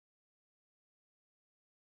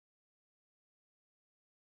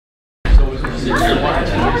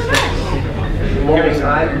morning.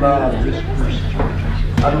 I'm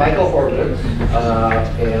Michael Horvitz,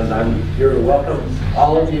 and I'm here to welcome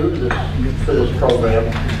all of you to this program.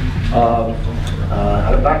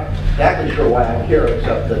 I'm not exactly sure why I'm here,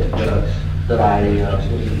 except that I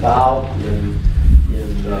was involved in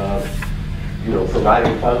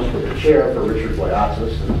providing funds for the chair for Richard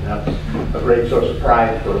Boyatzis, and that's a great source of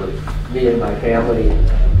pride for me and my family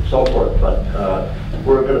and so forth. But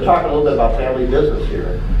we're going to talk a little bit about family business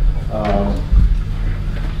here.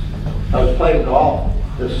 I was playing golf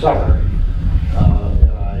this summer,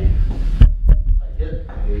 and I hit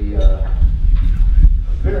a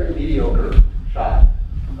very mediocre shot,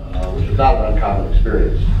 which was not an uncommon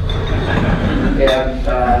experience. And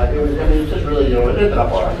it's just really, it ended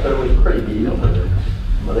up all right, but it was pretty mediocre.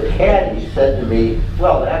 But the caddy said to me,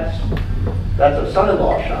 "Well, that's a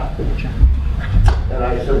son-in-law shot." And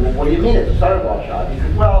I said, "Well, what do you mean it's a son-in-law shot?" He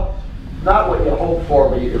said, "Well, not what you hope for,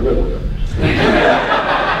 but you can live with it."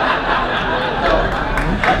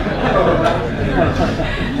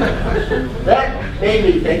 That made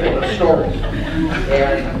me think of a story.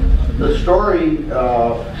 And the story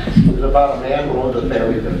is about a man who owns a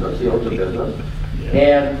family business. He owns a business.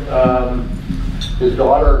 And his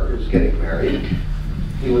daughter is getting married.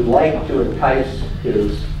 He would like to entice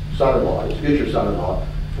his son-in-law, his future son-in-law,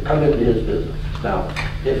 to come into his business. Now,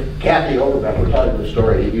 if Kathy Overbeke were telling the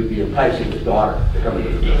story, you'd be enticing his daughter to come into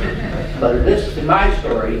the business. But in my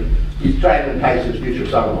story, he's trying to entice his future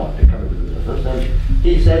son-in-law to come into the business. And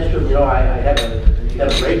he says to him, you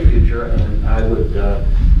have a great future, and I would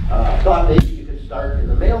thought maybe you could start in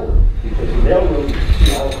the mailroom, because the mailroom, you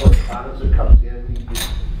see all the correspondence that comes in.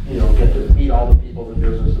 You get to meet all the people in the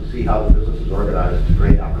business and see how the business is organized. It's a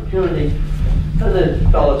great opportunity. And the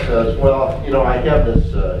fellow says, "Well, I have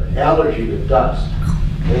this allergy to dust,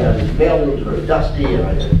 and the mailroom is very dusty, and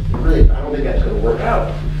I don't think that's going to work out."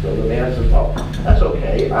 So the man says, "Well, that's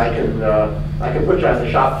okay. I can put you on the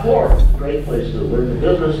shop floor. It's a great place to learn the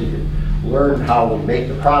business. You can learn how we make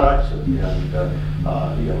the products, and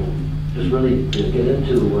just really get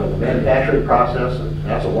into the manufacturing process, and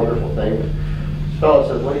that's a wonderful thing." The fellow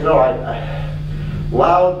says, "Well,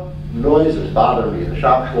 loud noises bother me in the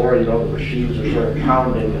shop floor. The machines are sort of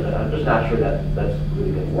pounding, and I'm just not sure that's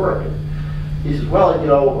really going to work." And he says, "Well,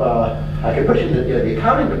 I can put you in the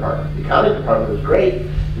accounting department. The accounting department is great.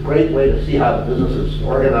 It's a great way to see how the business is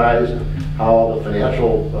organized, and how all the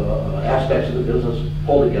financial aspects of the business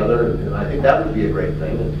pull together, and I think that would be a great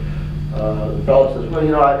thing." And the fellow says, "Well,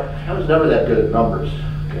 I was never that good at numbers,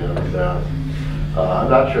 and I'm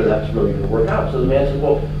not sure that's really going to work out." So the man says,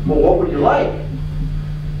 well, what would you like?"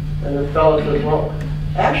 And the fellow says, "Well,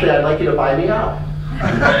 actually, I'd like you to buy me out."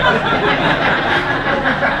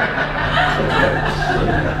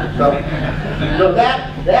 So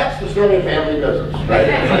that's the story of family business, right?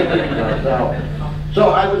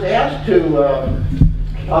 So I was asked to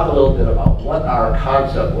talk a little bit about what our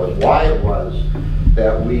concept was, why it was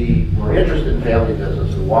that we were interested in family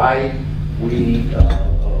business, and why we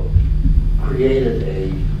created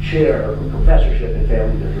a chair, a professorship in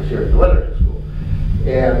family business here at the Weatherhead School.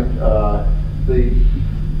 And the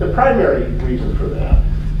primary reason for that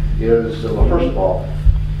is, well, first of all,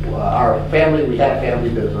 we had a family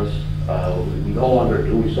business. We no longer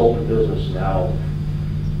do. We sold the business now,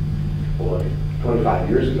 25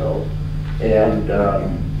 years ago. And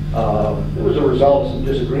it was a result of some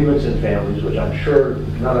disagreements in families, which I'm sure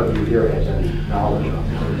none of you here has any knowledge of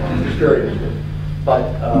or experience with. But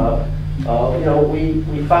we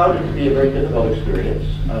found it to be a very difficult experience,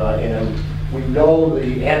 and we know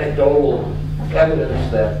the anecdotal evidence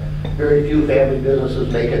that very few family businesses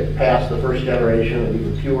make it past the first generation, and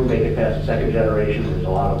even fewer make it past the second generation. There's a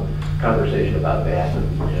lot of conversation about that,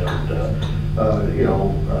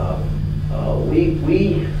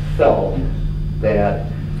 we felt that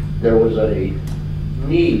there was a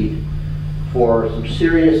need for some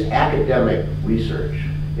serious academic research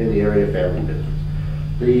in the area of family business.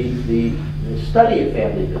 The study of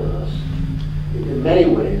family business, in many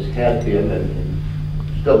ways, had been, and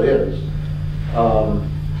still is,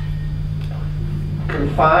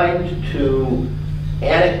 confined to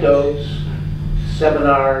anecdotes,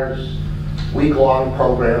 seminars, week-long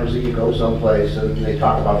programs that you go someplace and they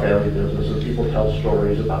talk about family business and people tell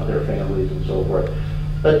stories about their families and so forth.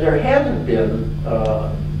 But there hasn't been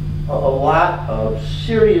a lot of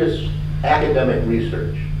serious academic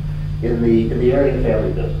research in the area of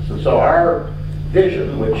family business. And so our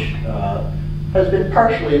vision, which has been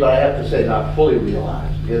partially, but I have to say not fully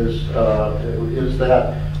realized, is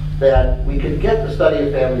that we could get the study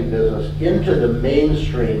of family business into the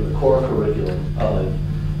mainstream, the core curriculum of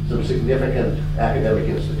some significant academic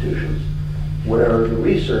institutions. where the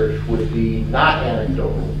research would be not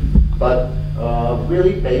anecdotal, but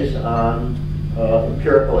really based on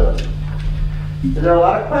empirical evidence. And there are a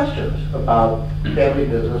lot of questions about family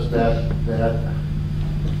business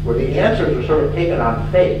where the answers are sort of taken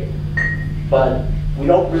on faith, but we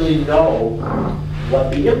don't really know what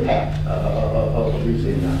the impact of these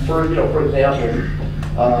things are. For example,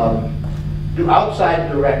 do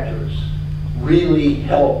outside directors really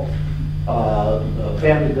help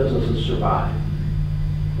family businesses survive?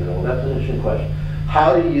 That's an interesting question.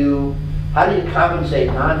 How do you compensate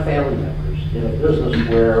non-family members in a business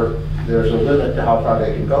where there's a limit to how far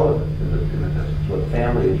they can go in the business, where the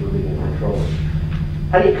family is really in control?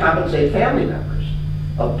 How do you compensate family members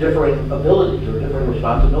of differing abilities or different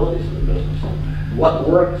responsibilities in the business? What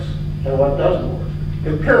works and what doesn't work?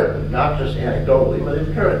 Empirically, not just anecdotally, but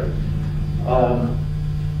empirically.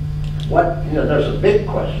 There's some big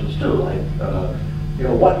questions too, like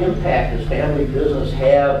what impact does family business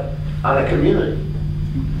have on a community?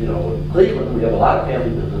 In Cleveland, we have a lot of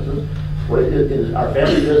family businesses. Are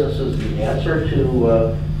family businesses the answer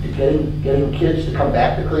to getting kids to come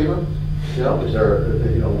back to Cleveland? Is there,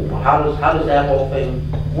 how does that whole thing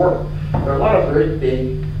work? There are a lot of very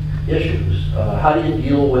big issues. How do you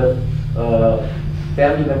deal with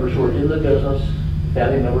family members who are in the business,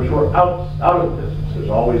 family members who are out of the business? There's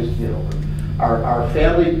always, are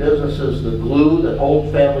family businesses the glue that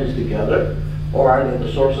holds families together, or are they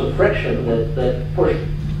the source of friction that push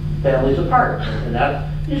families apart? And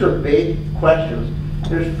these are big questions.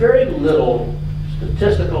 There's very little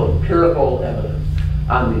statistical, empirical evidence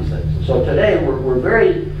on these things. And so today we're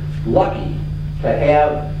very lucky to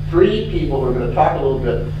have three people who are going to talk a little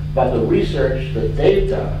bit about the research that they've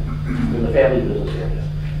done in the family business area.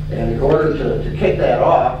 And in order to kick that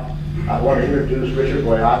off, I want to introduce Richard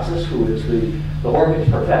Boyatzis, who is the Horvitz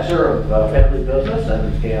Professor of Family Business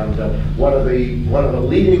and one of the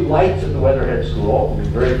leading lights at the Weatherhead School. We're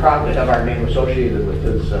very proud to have our name associated with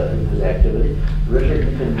his activity.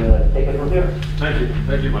 Richard, you can take it from here.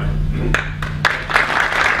 Thank you, Mike.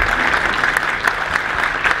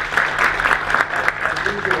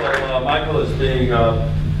 Michael is being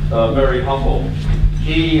very humble.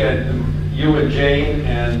 He and you and Jane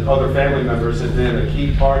and other family members have been a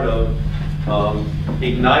key part of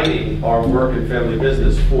igniting our work in family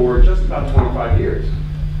business for just about 25 years.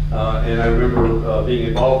 And I remember being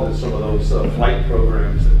involved in some of those flight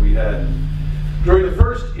programs that we had. During the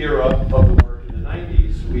first era of the work in the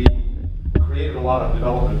 90s, we created a lot of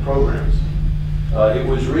development programs. It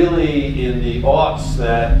was really in the aughts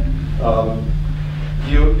that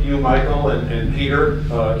you, Michael, and Peter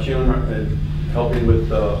Kuhn, and helping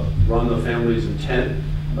with run the family's intent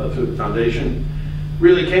through the foundation,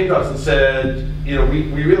 really came to us and said,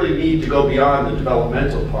 we really need to go beyond the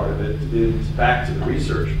developmental part of it. It's back to the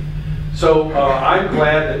research. So I'm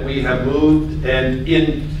glad that we have moved, and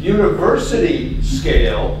in university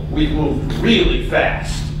scale, we've moved really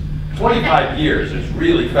fast. 25 years is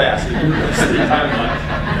really fast in university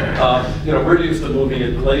timeline. We're used to moving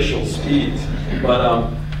at glacial speeds. But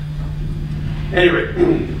anyway,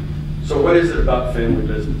 so what is it about family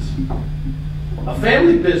business? A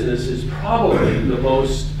family business is probably the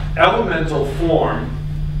most elemental form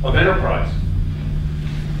of enterprise.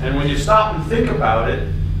 And when you stop and think about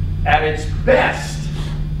it, at its best,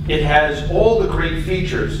 it has all the great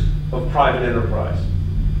features of private enterprise.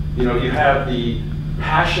 You have the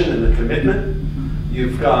passion and the commitment.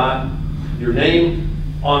 You've got your name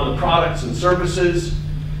on the products and services.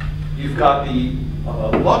 You've got the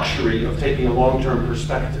luxury of taking a long-term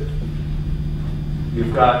perspective.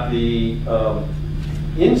 You've got the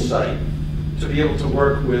insight to be able to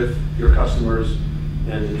work with your customers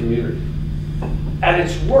and the community. At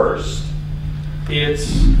its worst,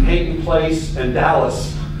 it's Peyton Place and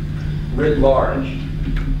Dallas writ large.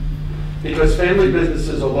 Because family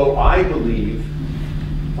businesses, although I believe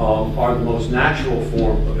are the most natural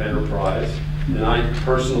form of enterprise, and I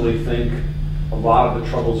personally think a lot of the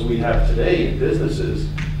troubles we have today in businesses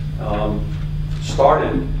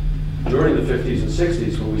started during the 50s and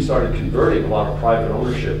 60s when we started converting a lot of private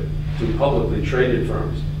ownership to publicly traded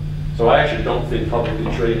firms. So I actually don't think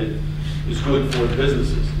publicly traded is good for the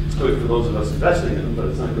businesses. It's good for those of us investing in them, but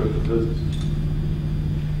it's not good for businesses.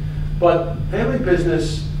 But family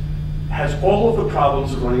business has all of the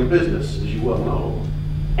problems of running a business, as you well know,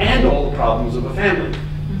 and all the problems of a family.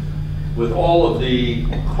 With all of the,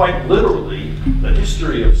 quite literally, the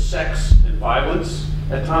history of sex and violence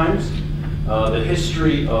at times, the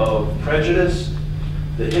history of prejudice,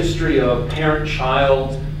 the history of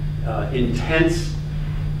parent-child intense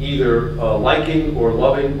either liking or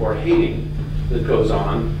loving or hating that goes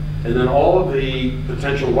on, and then all of the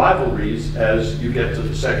potential rivalries as you get to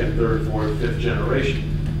the second, third, fourth, fifth generation.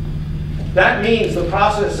 That means the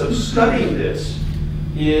process of studying this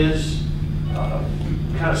is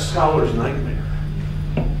kind of scholar's nightmare.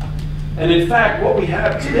 And in fact, what we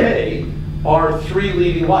have today are three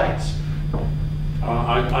leading lights.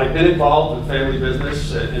 I've been involved in family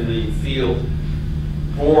business in the field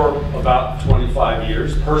for about 25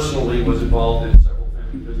 years. Personally, was involved in several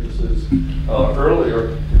family businesses earlier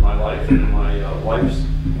in my life, in my wife's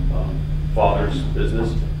father's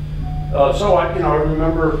business. So I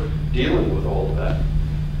remember dealing with all of that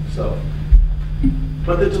stuff.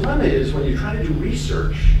 But the dilemma is when you try to do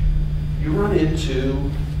research, you run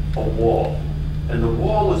into a wall. And the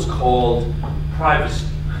wall is called privacy.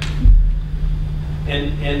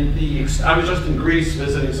 I was just in Greece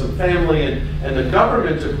visiting some family, and the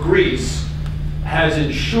government of Greece has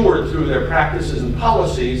ensured through their practices and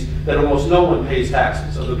policies that almost no one pays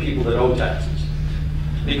taxes of the people that owe taxes.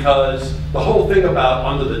 Because the whole thing about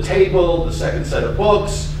under the table, the second set of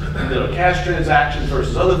books, cash transactions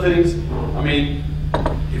versus other things, I mean,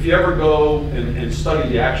 if you ever go and study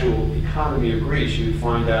the actual economy of Greece, you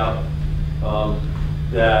find out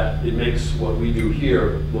that it makes what we do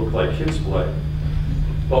here look like kids' play.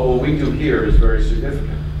 But what we do here is very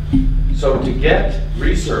significant. So to get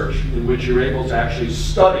research in which you're able to actually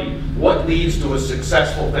study what leads to a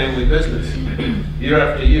successful family business year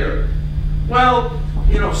after year, well,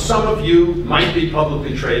 some of you might be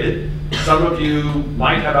publicly traded. Some of you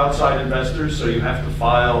might have outside investors, so you have to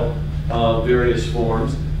file various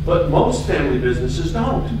forms. But most family businesses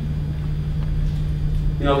don't.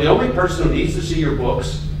 The only person who needs to see your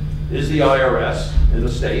books is the IRS and the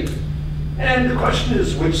state. And the question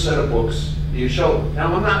is, which set of books do you show them?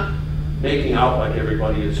 Now, I'm not making out like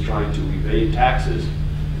everybody is trying to evade taxes,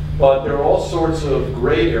 but there are all sorts of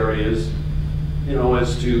gray areas,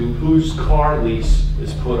 as to whose car lease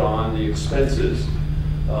is put on, the expenses,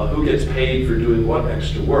 who gets paid for doing what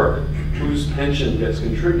extra work, whose pension gets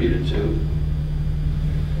contributed to.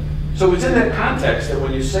 So it's in that context that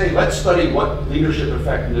when you say, let's study what leadership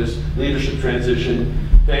effectiveness, leadership transition,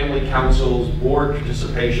 family councils, board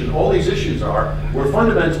participation, all these issues are, we're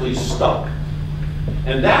fundamentally stuck.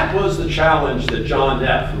 And that was the challenge that John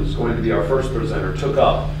Neff, who's going to be our first presenter, took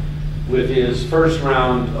up with his first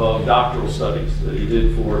round of doctoral studies that he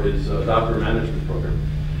did for his Doctor of Management program.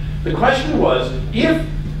 The question was, if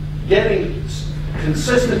getting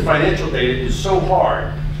consistent financial data is so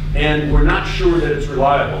hard, and we're not sure that it's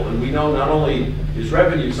reliable, and we know not only is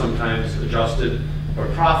revenue sometimes adjusted,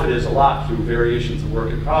 but profit is a lot through variations of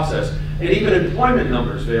work in process, and even employment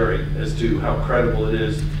numbers vary as to how credible it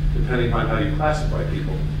is depending on how you classify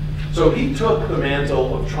people. So he took the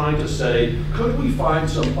mantle of trying to say, could we find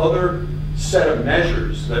some other set of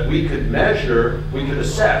measures that we could measure, we could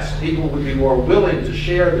assess, people would be more willing to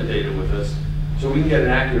share the data with us so we can get an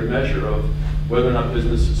accurate measure of whether or not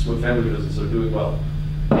businesses, family businesses are doing well.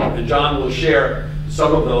 And John will share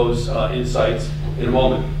some of those insights in a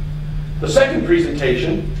moment. The second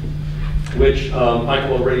presentation, which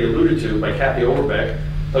Michael already alluded to, by Kathy Overbeke,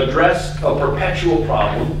 addressed a perpetual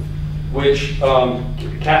problem, which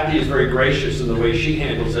Kathy is very gracious in the way she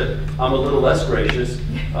handles it. I'm a little less gracious.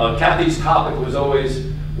 Kathy's topic was always,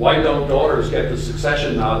 why don't daughters get the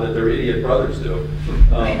succession nod that their idiot brothers do?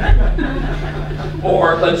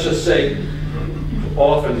 Or let's just say,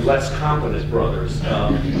 often less competent brothers,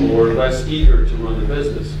 or less eager to run the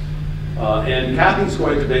business. And Kathy's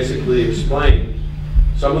going to basically explain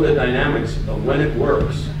some of the dynamics of when it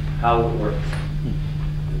works, how it works.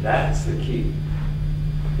 And that's the key.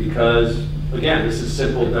 Because, again, this is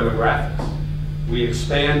simple demographics. We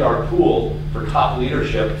expand our pool for top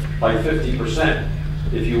leadership by 50%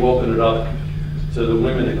 if you open it up to the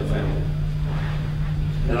women in the family.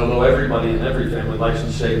 And although everybody in every family likes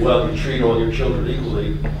to say, well, you treat all your children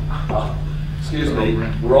equally, excuse me,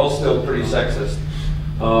 we're all still pretty sexist.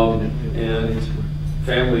 And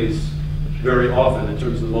families very often, in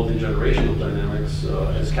terms of the multi-generational dynamics,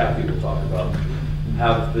 as Kathy will talk about,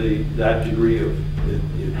 have that degree of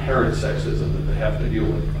inherent sexism that they have to deal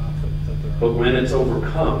with. But when it's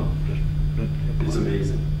overcome, it's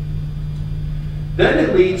amazing. Then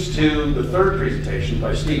it leads to the third presentation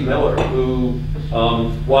by Steve Miller, who,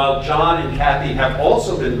 while John and Kathy have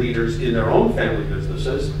also been leaders in their own family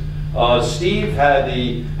businesses, Steve had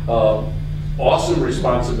the awesome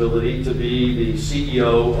responsibility to be the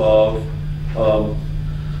CEO of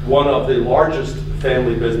one of the largest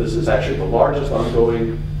family businesses, actually the largest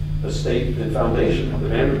ongoing estate and foundation, the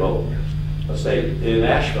Vanderbilt estate in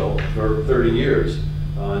Asheville for 30 years.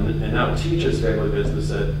 And now teaches family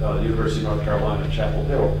business at the University of North Carolina, Chapel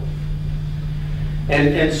Hill.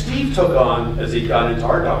 And Steve took on, as he got into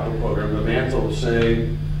our doctoral program, the mantle of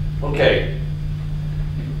saying, okay,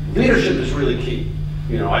 leadership is really key.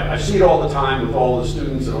 You know, I see it all the time with all the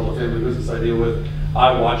students and all the family business I deal with.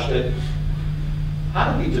 I watched it.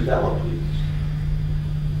 How do we develop leaders?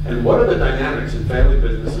 And what are the dynamics in family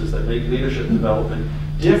businesses that make leadership development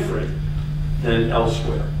different than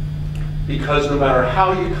elsewhere? Because no matter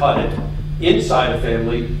how you cut it, inside a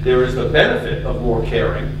family, there is the benefit of more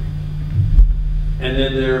caring, and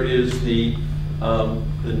then there is the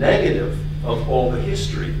negative of all the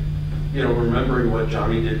history. You know, remembering what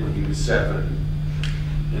Johnny did when he was 7,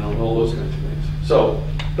 you know, all those kinds of things. So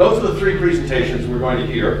those are the 3 presentations we're going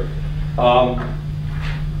to hear.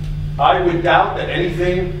 I would doubt that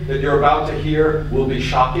anything that you're about to hear will be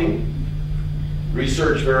shocking.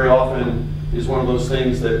 Research very often is one of those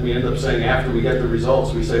things that we end up saying after we get the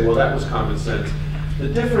results, we say, well, that was common sense. The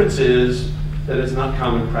difference is that it's not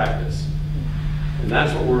common practice. And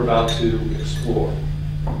that's what we're about to explore.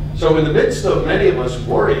 So in the midst of many of us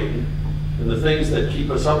worrying, and the things that keep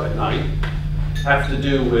us up at night have to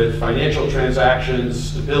do with financial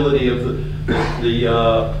transactions, stability of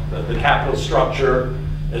the capital structure,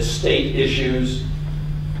 estate issues,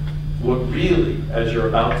 what really, as you're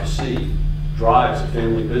about to see, drives a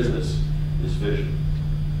family business is vision.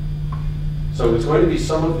 So it's going to be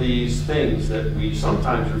some of these things that we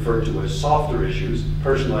sometimes refer to as softer issues.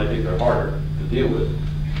 Personally, I think they're harder to deal with.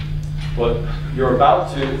 But you're about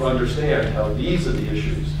to understand how these are the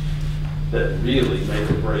issues that really make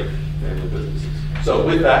or break family businesses. So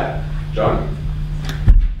with that, John.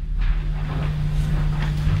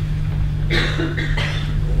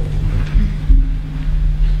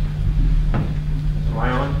 Am I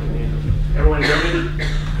on? Everyone hear me?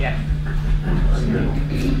 Yeah.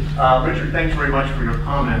 Richard, thanks very much for your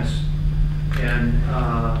comments. And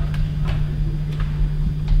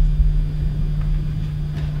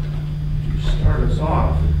to start us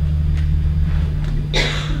off,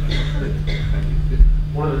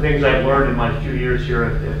 one of the things I've learned in my few years here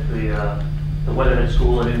at the Weatherhead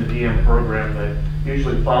School and in the DM program, that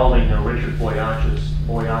usually following Richard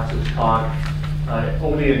Boyatzis' talk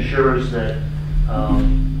only ensures that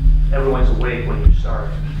everyone's awake when you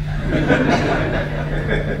start.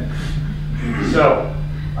 So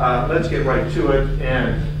let's get right to it,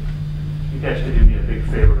 and you guys can do me a big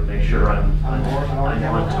favor to make sure I'm on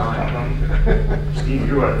time. Steve,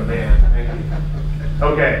 you are the man. Thank you.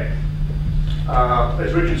 Okay.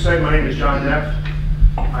 As Richard said, my name is John Neff.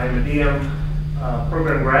 I am a DM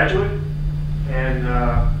program graduate, and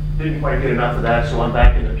didn't quite get enough of that, so I'm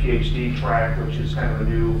back in the PhD track, which is kind of a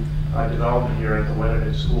new development here at the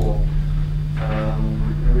Weatherhead School.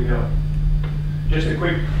 Here we go. Just a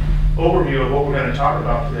quick overview of what we're going to talk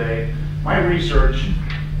about today. My research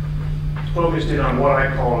focused in on what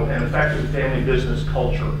I call an effective family business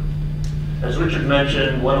culture. As Richard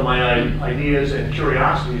mentioned, one of my ideas and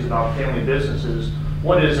curiosities about family businesses,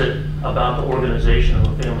 what is it about the organization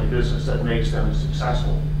of a family business that makes them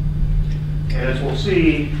successful? And as we'll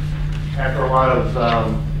see, after a lot of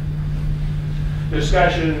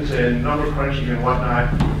discussions and number crunching and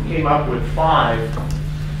whatnot, came up with 5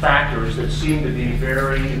 factors that seem to be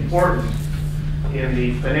very important in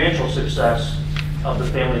the financial success of the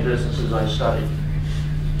family businesses I studied.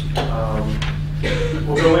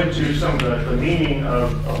 We'll go into some of the meaning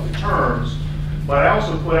of the terms, but I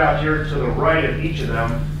also put out here to the right of each of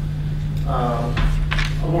them a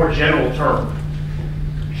more general term.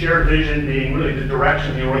 Shared vision being really the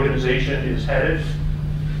direction the organization is headed.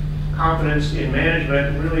 Confidence in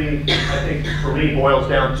management really, I think, for me, boils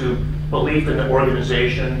down to belief in the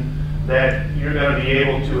organization that you're going to be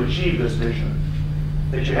able to achieve this vision,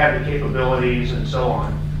 that you have the capabilities and so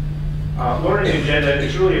on. Learning agenda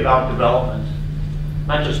is really about development,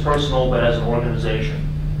 not just personal, but as an organization.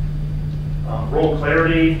 Role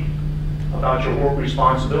clarity about your work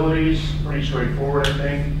responsibilities, pretty straightforward, I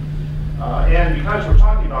think. And because we're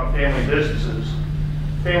talking about family businesses,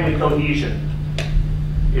 family cohesion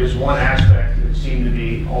is one aspect that seemed to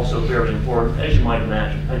be also very important, as you might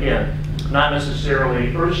imagine. Again, not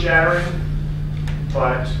necessarily earth-shattering,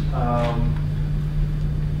 but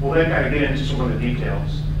we'll then kind of get into some of the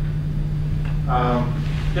details.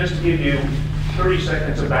 Just to give you 30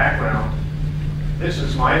 seconds of background, this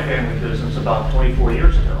is my family business about 24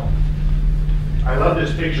 years ago. I love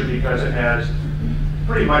this picture because it has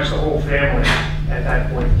pretty much the whole family at that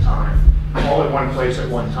point in time, all at one place at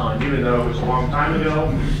one time, even though it was a long time ago,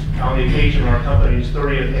 on the occasion of our company's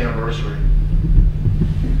 30th anniversary.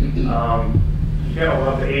 You gotta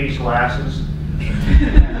love the 80s glasses.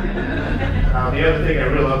 The other thing I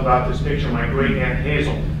really love about this picture, my great Aunt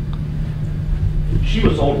Hazel. she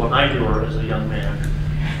was old when I knew her as a young man.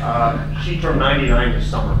 She turned 99 this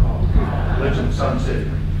summer. Lives in Sun City.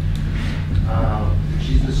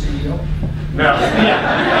 She's the CEO? No.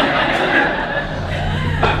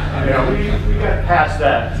 Yeah, we got past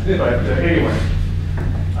that, but anyway.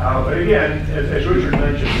 But again, as Richard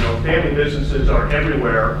mentioned, family businesses are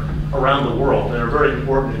everywhere around the world. They're very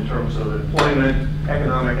important in terms of employment,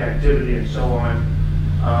 economic activity, and so on.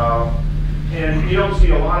 And you don't see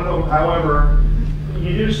a lot of them. However,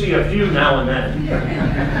 you do see a few now and then.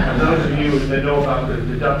 And those of you that know about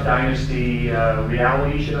the Duck Dynasty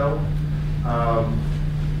reality show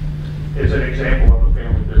is an example of a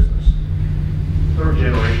family business. Third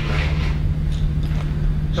generation.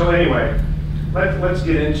 So anyway, let's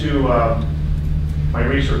get into my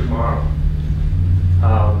research model.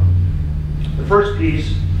 The first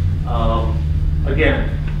piece, again,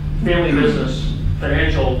 family business,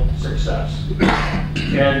 financial success.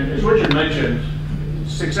 And as Richard mentioned,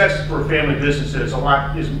 success for family businesses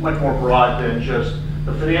is much more broad than just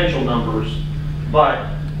the financial numbers, but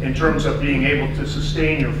in terms of being able to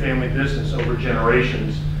sustain your family business over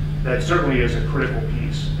generations, that certainly is a critical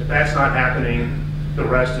piece. If that's not happening, the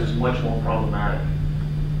rest is much more problematic.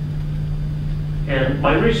 And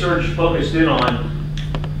my research focused in on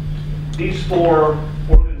these 4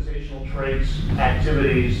 organizational traits,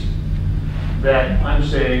 activities that I'm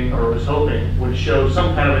saying, or was hoping, would show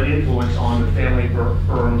some kind of an influence on the family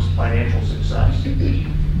firm's financial success.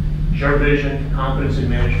 Shared vision, confidence in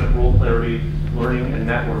management, role clarity, learning, and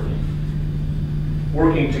networking.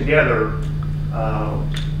 Working together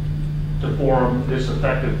to form this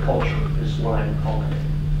effective culture is what I'm calling it.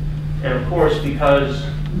 And of course, because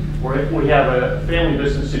we have a family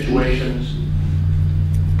business situations,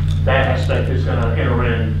 that aspect is going to enter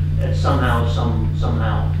in at somehow,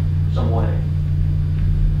 some way.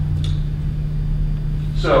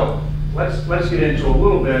 So let's get into a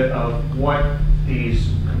little bit of what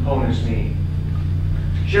these components mean.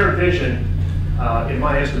 Shared vision, in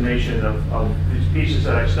my estimation of these pieces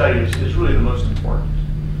that I've studied, is really the most important.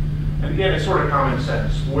 And again, it's sort of common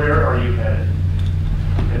sense. Where are you headed?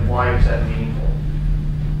 And why is that meaningful?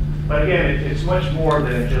 But again, it's much more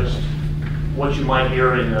than just what you might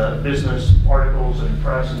hear in business articles and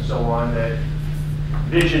press and so on, that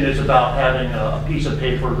vision is about having a piece of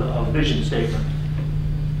paper, a vision statement.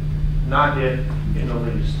 Not it in the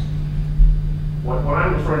least. What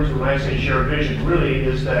I'm referring to when I say shared vision really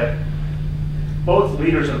is that both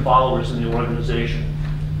leaders and followers in the organization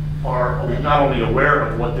are not only aware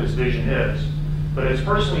of what this vision is, but it's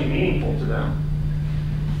personally meaningful to them.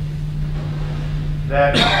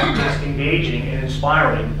 That it's engaging and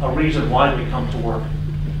inspiring, a reason why they come to work.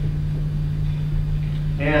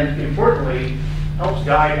 And importantly, helps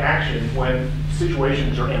guide action when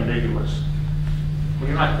situations are ambiguous. When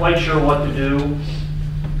you're not quite sure what to do,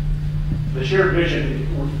 the shared vision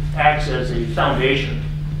acts as a foundation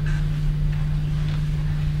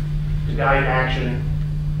to guide action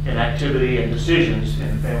and activity and decisions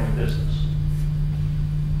in family business.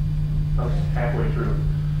 Okay, halfway through.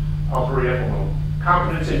 I'll hurry up a little.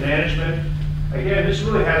 Confidence in management. Again, this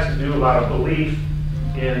really has to do about a belief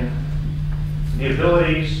in the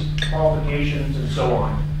abilities, qualifications, and so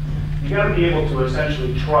on. You got to be able to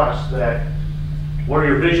essentially trust that where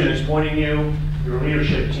your vision is pointing you, your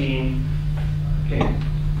leadership team can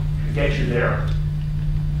get you there.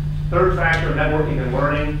 Third factor, networking and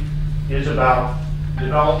learning, is about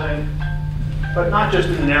development, but not just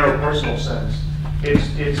in the narrow personal sense.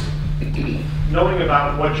 It's knowing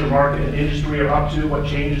about what your market and industry are up to, what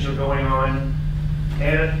changes are going on,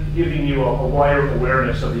 and giving you a wider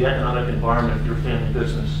awareness of the economic environment your family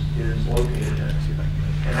business is located in.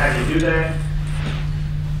 And how do you do that?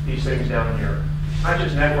 These things down here. Not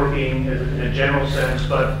just networking in a general sense,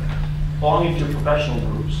 but belonging to professional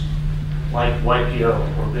groups like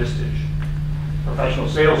YPO or Vistage, professional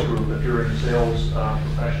sales group if you're in the sales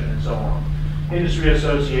profession, and so on. Industry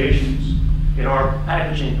associations. In our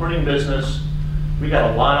packaging printing business, we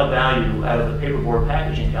got a lot of value out of the Paperboard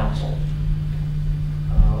Packaging Council.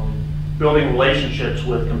 Building relationships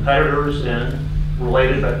with competitors and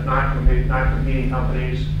related but not competing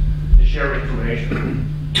companies to share information.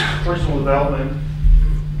 Personal development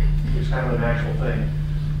is kind of a natural thing.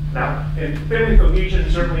 Now, and family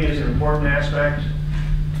cohesion certainly is an important aspect,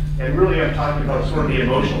 and really I'm talking about sort of the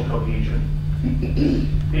emotional cohesion.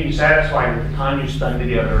 Being satisfied with the time you spend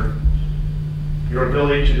together, your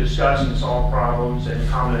ability to discuss and solve problems and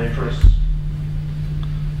common interests,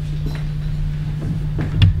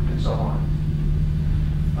 and so on.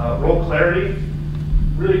 Role clarity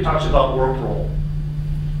really talks about work role.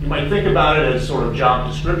 You might think about it as sort of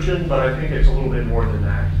job description, but I think it's a little bit more than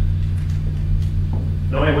that.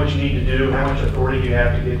 knowing what you need to do, how much authority you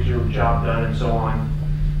have to get your job done, and so on.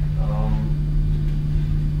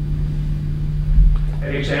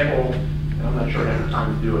 An example, and I'm not sure I have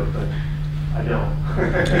time to do it, but I don't.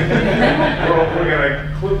 We're going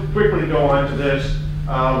to quickly go on to this.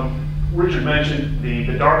 Richard mentioned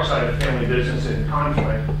the dark side of family business and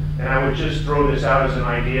conflict, and I would just throw this out as an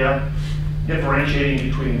idea, differentiating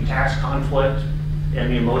between task conflict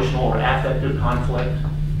and the emotional or affective conflict.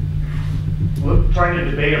 Trying to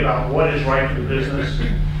debate about what is right for the business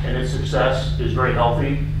and its success is very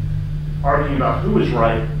healthy. Arguing about who is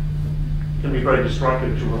right can be very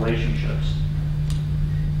destructive to relationships.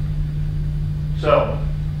 So,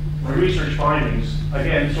 my research findings,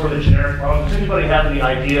 again, sort of the generic problem. Does anybody have any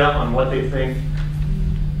idea on what they think,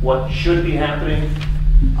 what should be happening?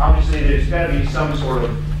 Obviously, there's got to be some sort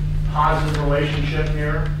of positive relationship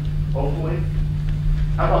here, hopefully.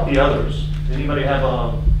 How about the others? Does anybody have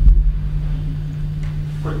a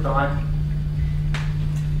quick thought?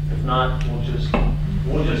 If not, we'll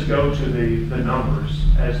just go to the numbers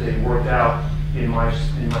as they worked out in my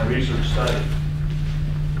research study.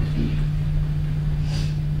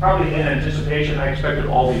 Probably in anticipation, I expected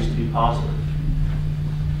all these to be positive.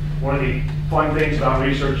 One of the fun things about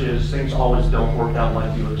research is things always don't work out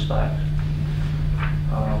like you expect.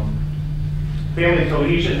 Family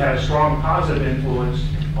cohesion had a strong positive influence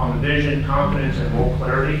on the vision, confidence, and role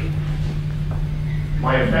clarity.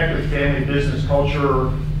 My effective family business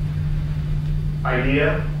culture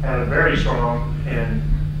idea had a very strong and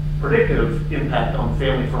predictive impact on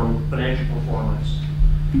family firm financial performance.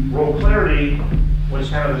 Role clarity was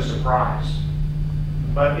kind of a surprise.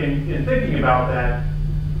 But in thinking about that,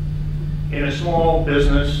 in a small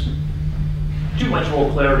business, too much role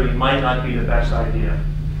clarity might not be the best idea.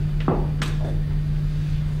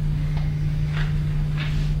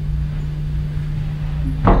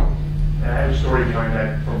 And I have a story behind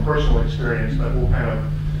that from personal experience, but we'll kind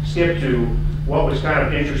of skip to what was kind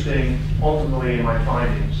of interesting ultimately in my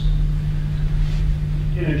findings.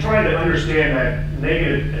 In trying to understand that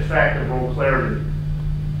negative effect of role clarity,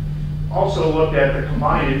 also looked at the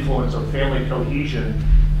combined influence of family cohesion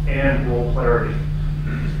and role clarity,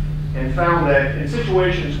 and found that in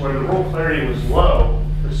situations where the role clarity was low,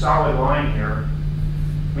 the solid line here,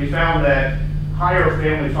 we found that higher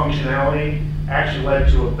family functionality actually led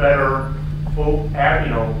to a better,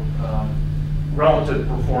 relative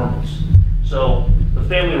performance. So the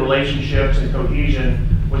family relationships and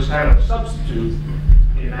cohesion was kind of a substitute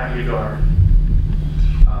in that regard.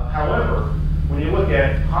 However, when you look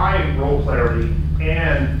at high role clarity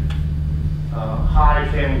and high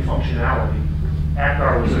family functionality,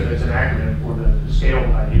 ACCAR was as an acronym for the scale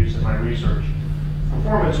that I used in my research,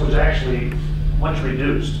 performance was actually much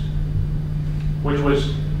reduced, which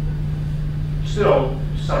was still,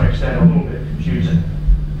 to some extent, a little bit confusing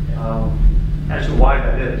as to why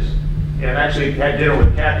that is. And actually had dinner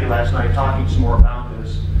with Kathy last night talking some more about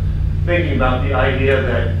this, thinking about the idea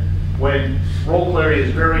that when role clarity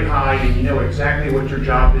is very high and you know exactly what your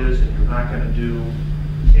job is and you're not going to do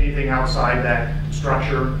anything outside that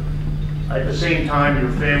structure, at the same time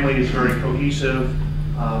your family is very cohesive,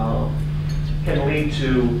 can lead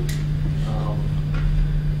to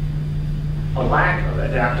a lack of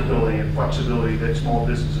adaptability and flexibility that small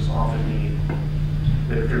businesses often need.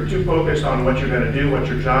 That if you're too focused on what you're going to do, what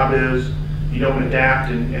your job is, you don't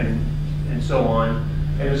adapt and so on.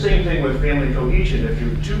 And the same thing with family cohesion. If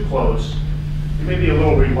you're too close, you may be a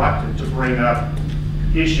little reluctant to bring up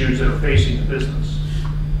issues that are facing the business,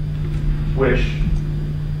 which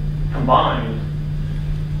combined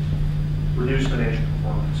reduce financial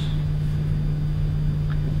performance.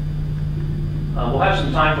 We'll have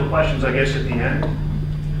some time for questions, I guess, at the end.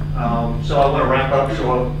 So I want to wrap up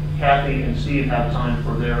so Kathy and Steve have time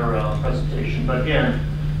for their presentation. But again,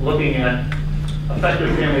 looking at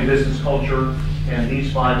effective family business culture and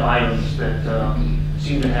these 5 items that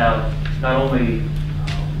seem to have not only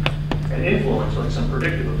an influence, but some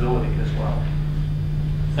predictability as well.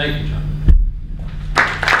 Thank you, John.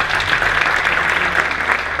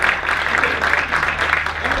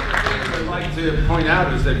 To point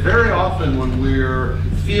out is that very often when we're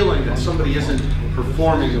feeling that somebody isn't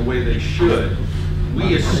performing the way they should,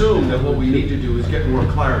 we assume that what we need to do is get more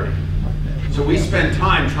clarity. So we spend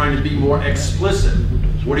time trying to be more explicit.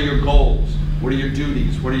 What are your goals? What are your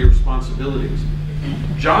duties? What are your responsibilities?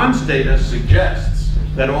 John's data suggests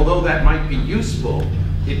that although that might be useful,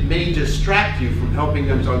 it may distract you from helping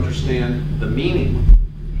them to understand the meaning.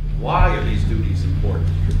 Why are these duties important?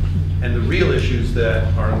 And the real issues that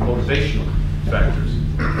are motivational factors.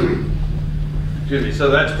 Excuse me, so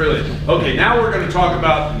that's brilliant. Okay, now we're going to talk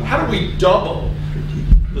about how do we double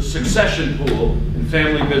the succession pool in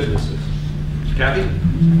family businesses. Kathy?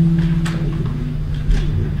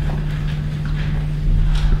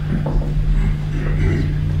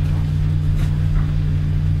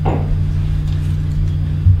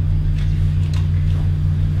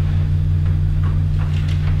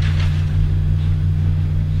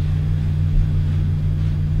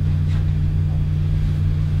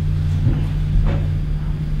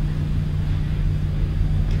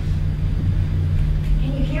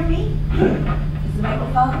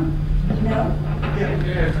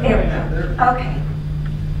 Okay.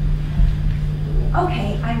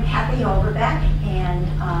 Okay, I'm Kathy Overbeke, and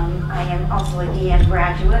I am also a DM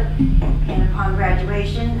graduate. And upon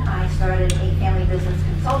graduation, I started a family business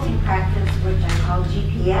consulting practice, which I call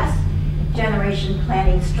GPS, Generation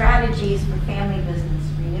Planning Strategies for Family Business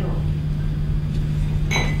Renewal.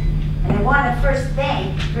 And I want to first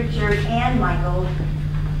thank Richard and Michael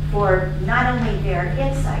for not only their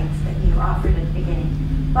insights that you offered at the beginning,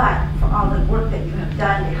 but for all the work that you have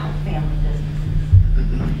done to help family businesses.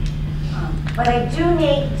 But I do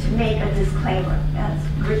need to make a disclaimer. As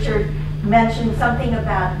Richard mentioned something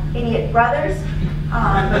about idiot brothers.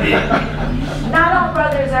 Not all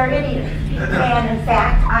brothers are idiots. And in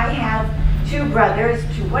fact, I have two brothers,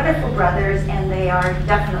 two wonderful brothers, and they are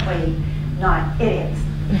definitely not idiots.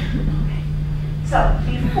 So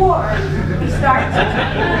before we start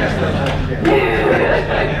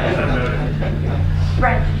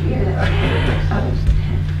Brent, did you hear that?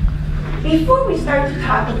 Before we start to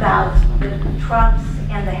talk about the Trumps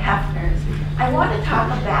and the Hefners, I want to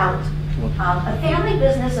talk about a family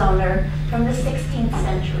business owner from the 16th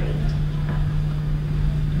century.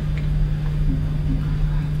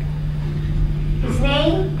 His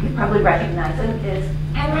name, you probably recognize him, is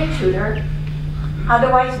Henry Tudor,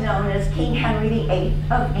 otherwise known as King Henry VIII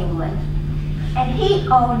of England. And he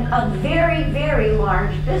owned a very, very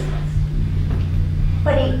large business.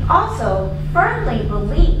 But he also firmly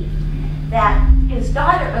believed that his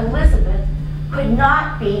daughter Elizabeth could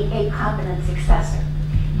not be a competent successor.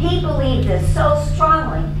 He believed this so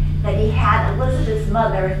strongly that he had Elizabeth's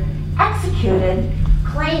mother executed,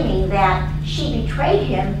 claiming that she betrayed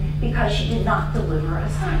him because she did not deliver a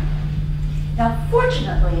son. Now,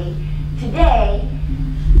 fortunately, today,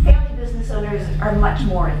 family business owners are much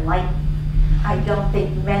more enlightened. I don't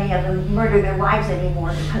think many of them murder their wives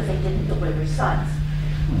anymore because they didn't deliver sons.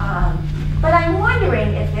 But I'm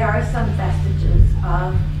wondering if there are some vestiges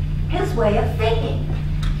of his way of thinking.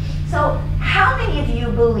 So how many of you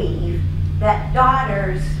believe that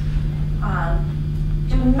daughters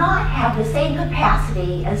do not have the same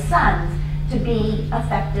capacity as sons to be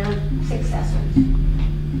effective successors?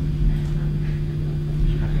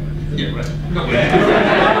 Yeah, right. No,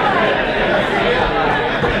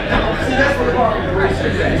 See, that's what the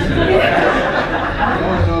research is. No.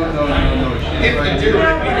 If you do, I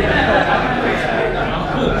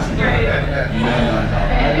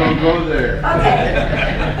don't go there. Okay.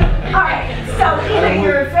 All right. So either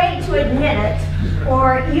you're afraid to admit it, or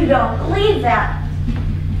you don't believe that.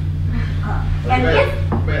 And if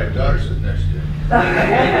we have daughters sitting next to you.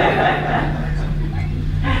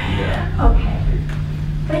 Okay.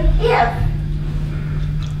 But if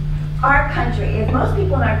our country, if most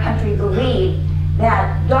people in our country believe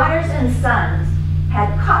that daughters and sons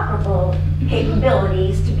had comparable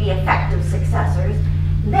capabilities to be effective successors,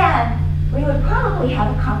 then we would probably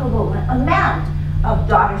have a comparable amount of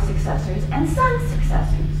daughter successors and son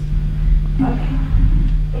successors. Okay,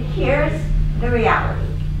 but here's the reality.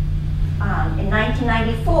 In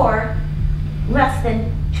 1994, less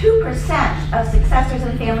than 2% of successors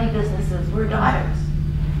in family businesses were daughters.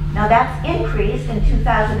 Now that's increased. In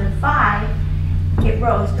 2005, it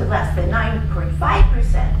rose to less than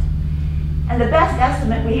 9.5%. And the best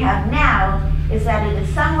estimate we have now is that it is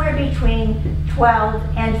somewhere between 12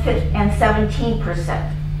 and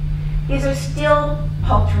 17%. These are still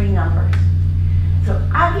paltry numbers. So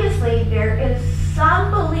obviously there is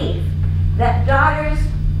some belief that daughters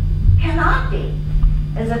cannot be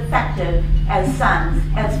as effective as sons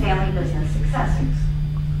as family business successors.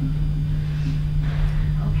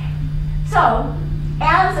 Okay. So,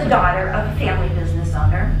 as a daughter of a family business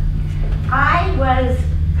owner, I was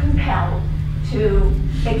compelled to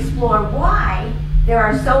explore why there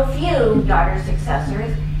are so few daughter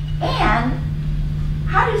successors, and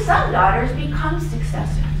how do some daughters become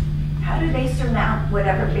successors? How do they surmount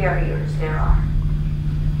whatever barriers there are?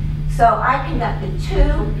 So I conducted 2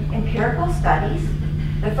 empirical studies.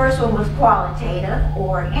 The first one was qualitative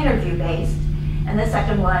or interview-based, and the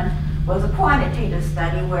second one was a quantitative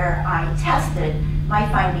study where I tested my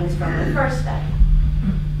findings from the first study.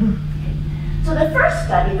 So the first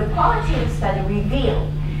study, the qualitative study,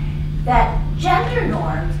 revealed that gender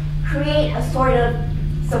norms create a sort of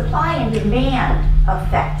supply and demand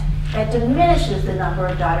effect that diminishes the number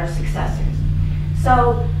of daughter successors.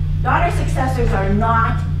 So daughter successors are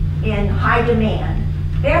not in high demand.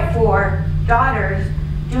 Therefore, daughters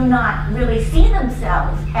do not really see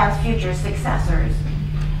themselves as future successors,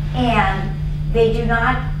 and they do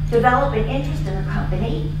not develop an interest in the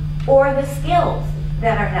company or the skills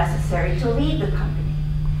that are necessary to lead the company.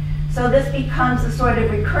 So this becomes a sort of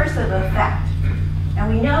recursive effect.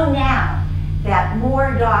 And we know now that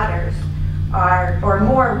more daughters or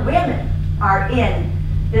more women are in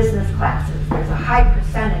business classes. There's a high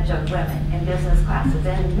percentage of women in business classes,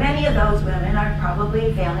 and many of those women are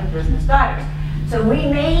probably family business daughters. So we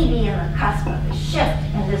may be in the cusp of a shift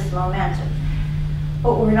in this momentum,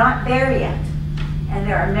 but we're not there yet, and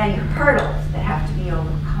there are many hurdles that have to be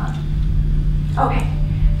overcome. Okay,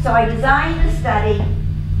 so I designed the study.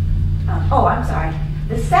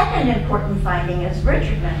 The second important finding, as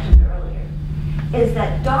Richard mentioned earlier, is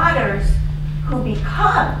that daughters who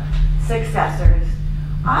become successors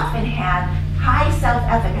often have high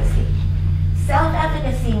self-efficacy.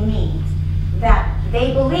 Self-efficacy means that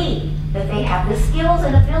they believe that they have the skills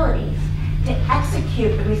and abilities to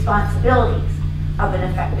execute the responsibilities of an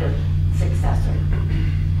effective successor.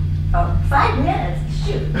 Oh, 5 minutes?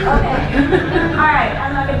 Shoot. Okay. All right,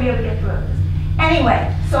 I'm not going to be able to get through this.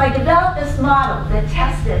 Anyway, so I developed this model that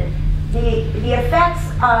tested the effects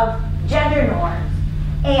of gender norms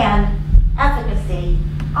and efficacy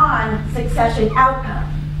on succession outcome.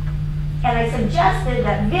 And I suggested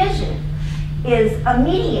that vision is a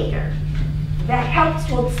mediator that helps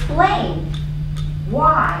to explain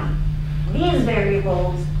why these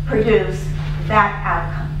variables produce that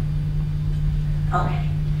outcome. Okay.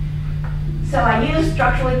 So I used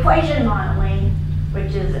structural equation modeling,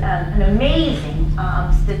 which is an amazing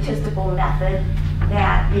statistical method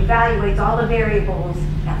that evaluates all the variables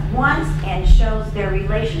at once and shows their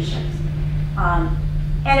relationships.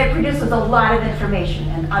 And it produces a lot of information,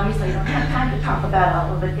 and obviously I don't have time to talk about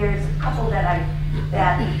all of it. There's a couple that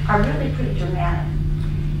are really pretty dramatic.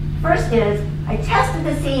 First is, I tested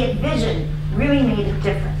to see if vision really made a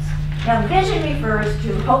difference. Now, vision refers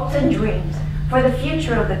to hopes and dreams for the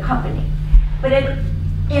future of the company, but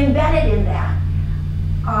embedded in that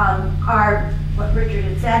are, what Richard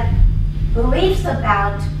had said, beliefs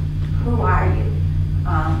about who are you,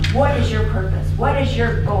 what is your purpose, what is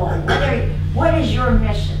your goal, what is your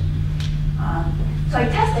mission. So I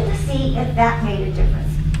tested to see if that made a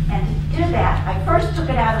difference. And to do that, I first took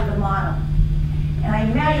it out of the model, and I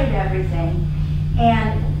measured everything,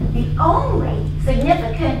 and the only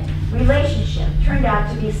significant relationship turned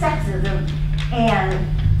out to be sexism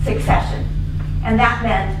and succession. And that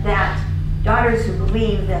meant that daughters who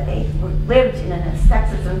believed that they lived in a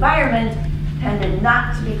sexist environment tended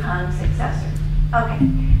not to become successors. Okay,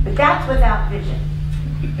 but that's without vision.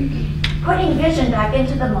 Putting vision back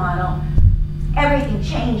into the model, everything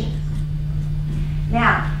changes.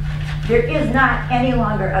 Now, there is not any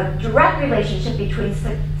longer a direct relationship between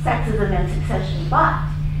sexism and succession, but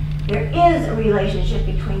there is a relationship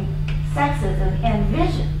between sexism and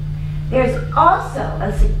vision. There's also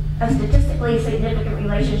a statistically significant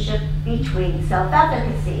relationship between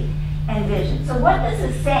self-efficacy and vision. So what this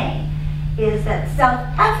is saying is that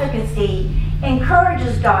self-efficacy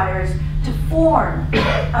encourages daughters to form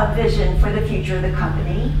a vision for the future of the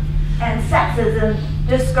company, and sexism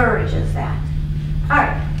discourages that. All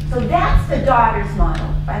right, so that's the daughters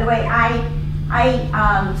model. By the way,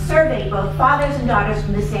 I surveyed both fathers and daughters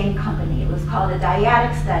from the same company. It was called a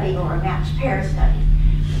dyadic study or a matched pair study.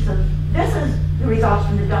 So this is the results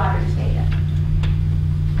from the daughters data.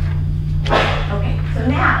 Okay, so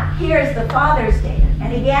now here's the father's data.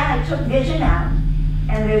 And again, I took vision out,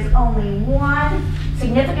 and there's only one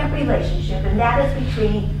significant relationship, and that is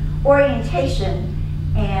between orientation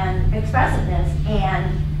and expressiveness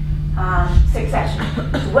and succession.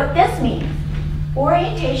 So what this means,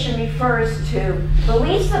 orientation refers to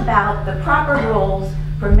beliefs about the proper roles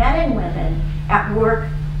for men and women at work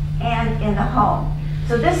and in the home.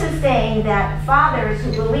 So this is saying that fathers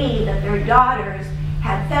who believe that their daughters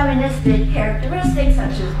had feministic characteristics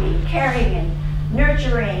such as being caring and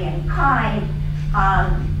nurturing and kind,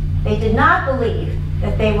 they did not believe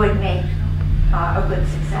that they would make a good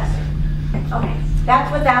successor. Okay,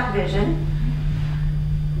 that's without vision.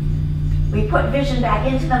 We put vision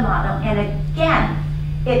back into the model, and again,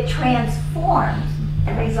 it transforms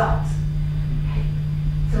the results.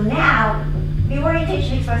 So now, the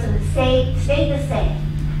orientation expressiveness stayed the same.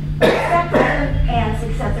 Sexism and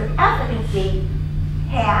successor efficacy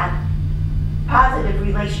had positive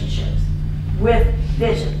relationships with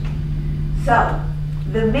vision. So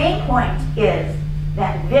the main point is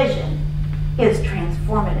that vision is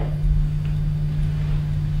transformative.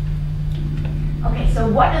 Okay, so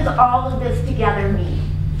what does all of this together mean?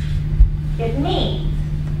 It means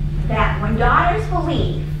that when daughters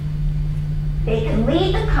believe they can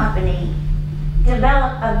lead the company,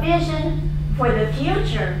 develop a vision for the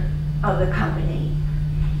future of the company,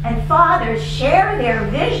 and fathers share their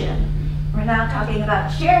vision, we're now talking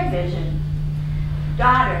about shared vision,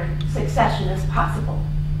 daughter succession is possible.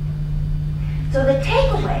 So the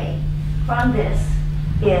takeaway from this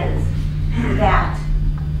is that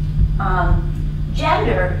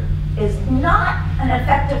gender is not an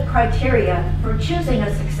effective criteria for choosing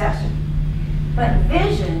a succession, but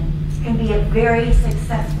vision can be a very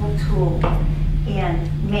successful tool in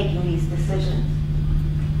making these decisions,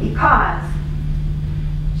 because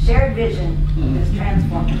shared vision is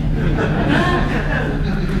transformative.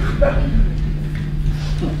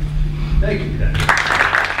 Thank you, Ken.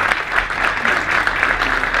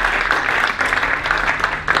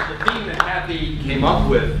 The theme that Kathy came up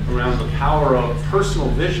with around the power of personal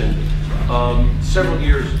vision, several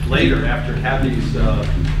years later, after Kathy's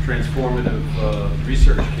transformative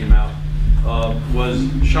research came out, was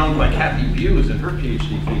shown by Kathy Buse in her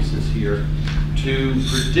PhD thesis here to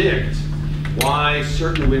predict why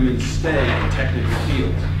certain women stay in technical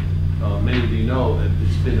fields. Many of you know that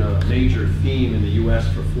it's been a major theme in the US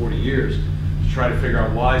for 40 years to try to figure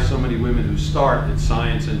out why so many women who start in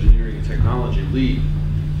science, engineering, and technology leave.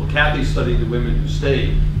 Well, Kathy studied the women who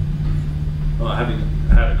stayed, having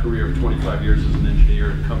had a career of 25 years as an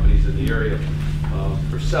engineer in companies in the area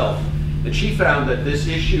herself. And she found that this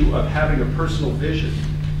issue of having a personal vision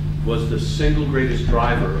was the single greatest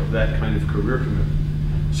driver of that kind of career commitment.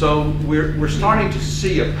 So we're starting to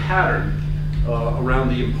see a pattern around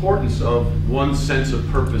the importance of one's sense of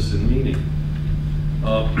purpose and meaning.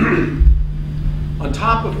 On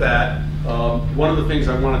top of that, one of the things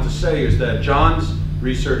I wanted to say is that John's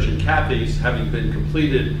research and Kathy's, having been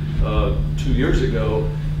completed 2 years ago,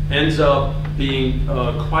 ends up being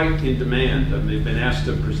quite in demand. They've been asked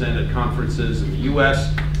to present at conferences in the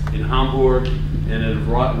US, in Hamburg, and at a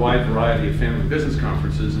wide variety of family business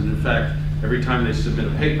conferences. And in fact, every time they submit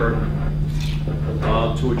a paper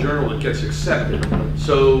to a journal, it gets accepted.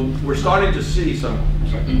 So we're starting to see some. I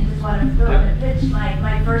just want to throw in a pitch.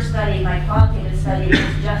 My first study, my qualitative study, was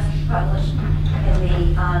just published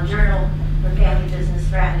in the Journal for Family Business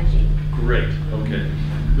Strategy. Great. Okay.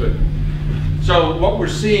 Good. So what we're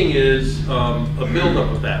seeing is a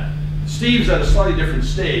buildup of that. Steve's at a slightly different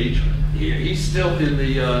stage. He's still in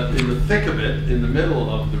the thick of it, in the middle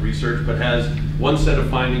of the research, but has one set of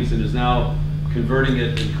findings and is now converting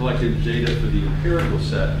it and collecting the data for the empirical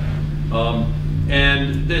set.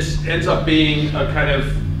 And this ends up being a kind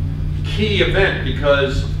of key event,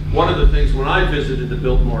 because one of the things when I visited the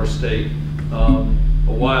Biltmore estate a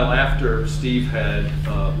while after Steve had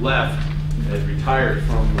left, had retired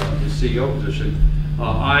from his CEO position,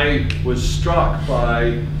 I was struck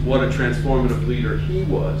by what a transformative leader he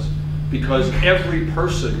was, because every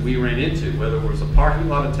person we ran into, whether it was a parking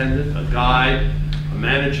lot attendant, a guide, a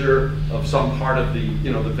manager of some part of the,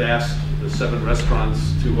 the 7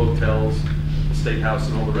 restaurants, 2 hotels, a steakhouse,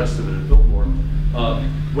 and all the rest of it at Biltmore,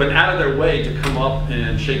 went out of their way to come up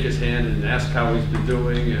and shake his hand and ask how he's been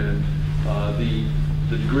doing, and the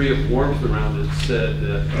degree of warmth around it said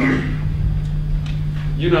that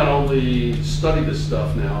you not only study this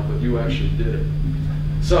stuff now, but you actually did it.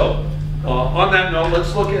 So, on that note,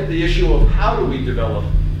 let's look at the issue of how do we develop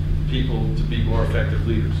people to be more effective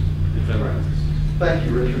leaders in family business. Thank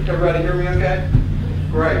you, Richard. Can everybody hear me okay?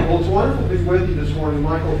 Great. Well, it's wonderful to be with you this morning.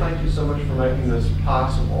 Michael, thank you so much for making this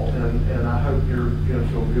possible, and I hope you're going to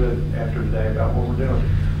feel good after today about what we're doing.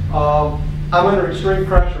 I'm under extreme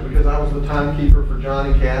pressure because I was the timekeeper for John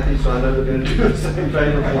and Kathy, so I know they're going to do the same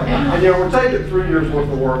favor for me. And we're taking 3 years worth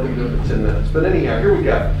of work and doing it in 10 minutes. But anyhow, here we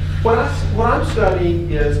go. What I'm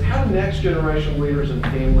studying is how do next generation leaders in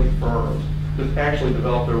family firms actually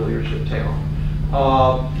develop their leadership talent.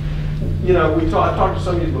 I talked to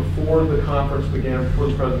some of you before the conference began, before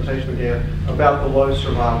the presentation began, about the low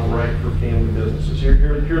survival rate for family businesses. Here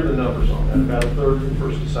are the numbers on that. About a third from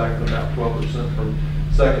first to second, about 12% from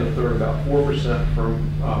second to third, about 4% from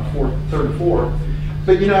third to fourth.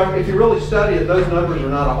 But if you really study it, those numbers are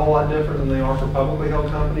not a whole lot different than they are for publicly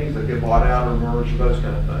held companies that get bought out or merged, or those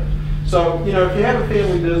kind of things. So, if you have a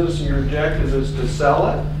family business and your objective is to sell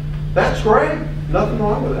it, that's great. Nothing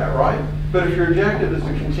wrong with that, right? But if your objective is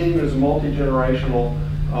to continue as a multi-generational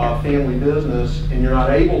family business and you're not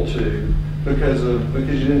able to because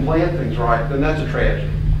you didn't plan things right, then that's a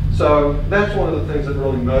tragedy. So that's one of the things that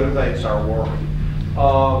really motivates our work.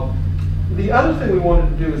 the other thing we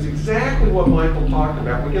wanted to do is exactly what Michael talked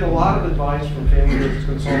about. We get a lot of advice from family business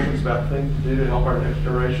consultants about things to do to help our next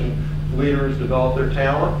generation leaders develop their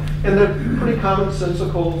talent, and they're pretty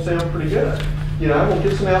commonsensical, sound pretty good. You know, we'll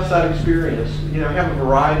get some outside experience, you know, have a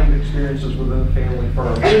variety of experiences within the family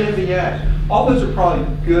firm, get an MBA. All those are probably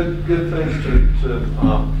good things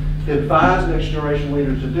to advise next generation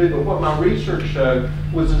leaders to do, but what my research showed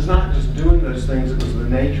was it's not just doing those things, it was the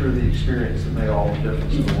nature of the experience that made all the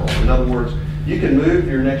difference in the world. In other words, you can move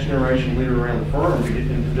your next generation leader around the firm to get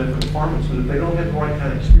into different departments, but if they don't have the right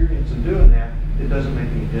kind of experience in doing that, it doesn't make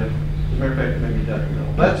any difference. As a matter of fact, it may be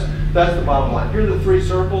detrimental. That's the bottom line. Here are the three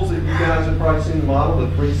circles that you guys have probably seen the model,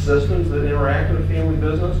 the three systems that interact in a family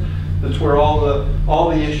business. That's where all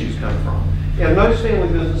the issues come from. And most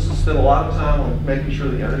family businesses spend a lot of time on making sure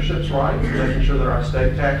the ownership's right, making sure that our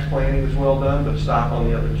estate tax planning is well done, but stop on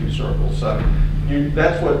the other two circles. So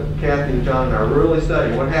that's what Kathy and John and I are really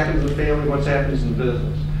studying. What happens in the family, what happens in the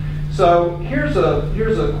business. So here's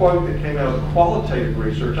a quote that came out of the qualitative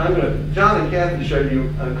research. John and Kathy showed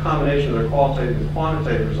you a combination of their qualitative and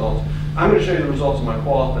quantitative results. I'm going to show you the results of my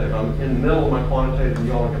qualitative. I'm in the middle of my quantitative, and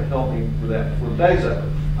y'all are going to help me with that for the days of it,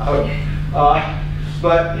 I hope.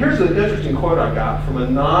 But here's an interesting quote I got from a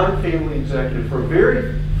non-family executive for a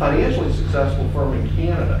very financially successful firm in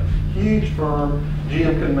Canada. Huge firm,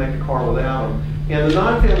 GM couldn't make a car without them. And the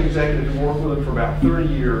non-family executive who worked with him for about 30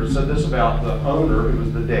 years said this about the owner, who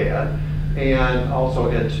was the dad, and also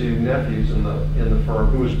had two nephews in the firm,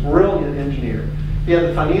 who was a brilliant engineer. He had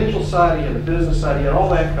the financial side, he had the business side, he had all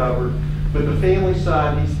that covered, but the family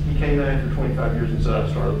side, he came in after 25 years and said, I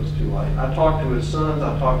started this too late. I talked to his sons,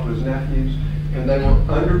 I talked to his nephews, and they were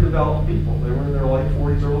underdeveloped people. They were in their late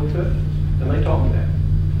 40s, early 50s, and they told me that.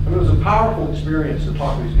 I mean, it was a powerful experience to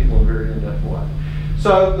talk to these people in a very in-depth way.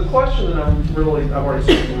 So the question that I've already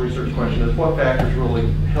said the research question is, what factors really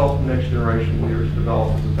help next generation leaders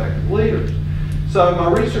develop as effective leaders? So my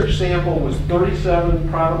research sample was 37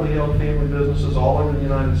 privately held family businesses all over the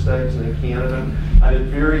United States and in Canada. I did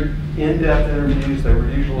very in-depth interviews. They were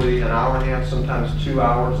usually an hour and a half, sometimes 2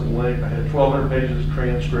 hours in length. I had 1,200 pages of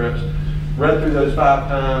transcripts, read through those 5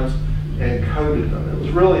 times, and coded them. It was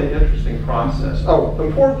really an interesting process. Oh, the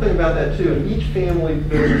important thing about that too, in each family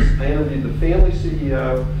business, I interviewed the family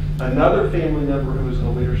CEO, another family member who was in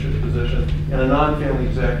a leadership position, and a non-family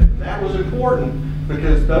executive. And that was important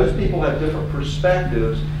because those people have different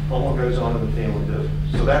perspectives on what goes on in the family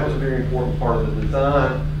business. So that was a very important part of the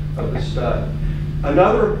design of the study.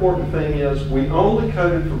 Another important thing is we only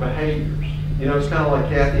coded for behaviors. You know, it's kind of like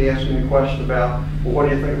Kathy asking me a question about, well, what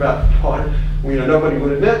do you think about thought? Well, you know, nobody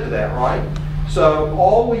would admit to that, right? So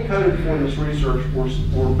all we coded for in this research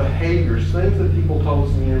were behaviors, things that people told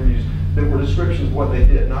us in the interviews that were descriptions of what they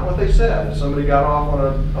did, not what they said. If somebody got off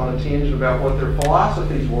on a tangent about what their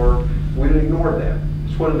philosophies were, we ignored that.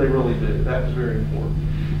 So what did they really do? That was very important.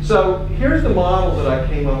 So here's the model that I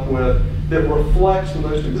came up with that reflects the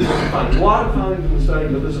most important findings. A lot of findings in the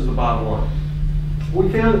study, but this is the bottom line. We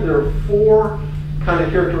found that there are 4 kind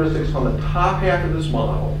of characteristics on the top half of this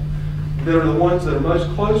model that are the ones that are most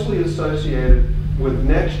closely associated with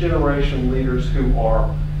next generation leaders who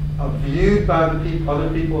are viewed by the other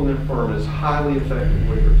people in their firm as highly effective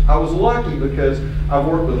leaders. I was lucky because I've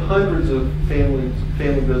worked with hundreds of family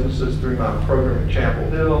businesses through my program at Chapel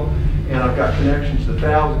Hill, and I've got connections to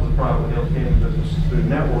thousands of privately held family businesses through the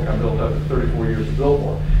network I built up in 34 years of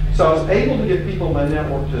Billboard. So I was able to get people in my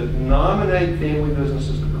network to nominate family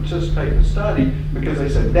businesses to participate in the study because they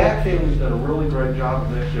said that family's done a really great job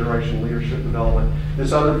of next generation leadership development.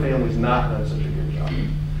 This other family's not done such a good job.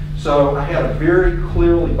 So I had a very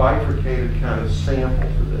clearly bifurcated kind of sample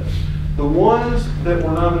for this. The ones that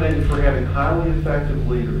were nominated for having highly effective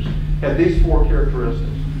leaders had these 4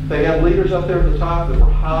 characteristics. They had leaders up there at the top that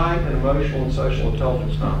were high in emotional and social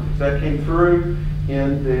intelligence competence. That came through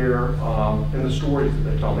in the stories that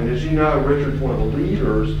they told me. And as you know, Richard's one of the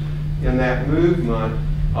leaders in that movement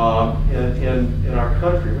in our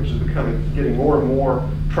country, which is getting more and more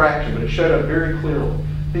traction, but it showed up very clearly.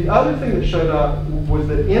 The other thing that showed up was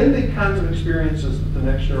that in the kinds of experiences that the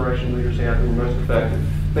next generation leaders had who were most effective,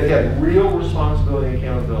 they had real responsibility and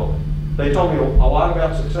accountability. They told me a lot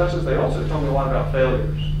about successes. They also told me a lot about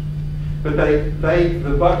failures. But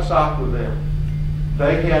the buck stopped with them.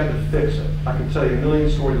 They had to fix it. I can tell you a million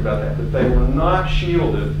stories about that, but they were not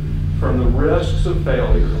shielded from the risks of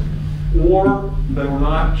failure, or they were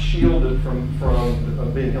not shielded from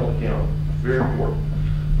being held accountable. Very important.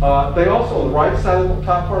 They also, on the right side of the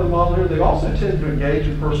top part of the model here, they also tend to engage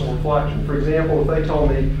in personal reflection. For example, if they told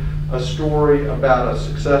me a story about a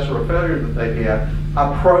success or a failure that they had,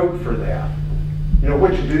 I probed for that. You know,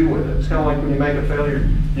 what you do with it. It's kind of like when you make a failure,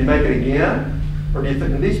 Do you make it again? Or do you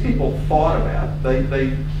think, and these people thought about it.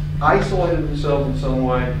 They isolated themselves in some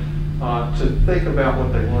way to think about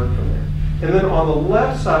what they learned from there. And then on the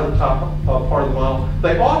left side of the top part of the model,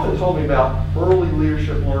 they often told me about early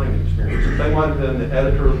leadership learning experiences. They might have been the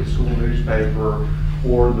editor of the school newspaper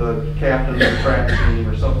or the captain of the track team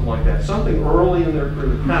or something like that. Something early in their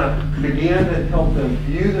career that kind of began to help them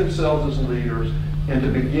view themselves as leaders and to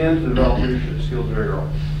begin to develop leadership skills very early.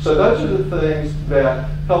 So those are the things that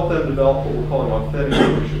help them develop what we're calling authentic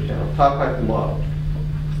leadership talent. Top half of the model.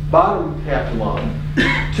 Bottom half of the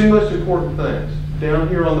model. Two most important things. Down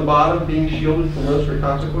here on the bottom, being shielded from risk or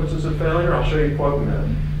consequences of failure. I'll show you a quote in a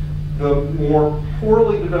minute. The more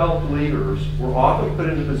poorly developed leaders were often put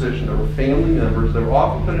into positions, they were family members, they were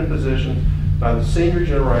often put in positions by the senior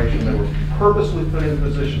generation, they were purposely put in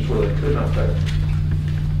positions where they could not fail.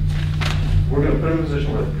 We're going to put them in a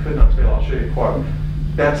position where they could not fail. I'll show you a quote.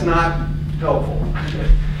 That's not helpful.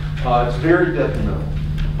 It's very detrimental.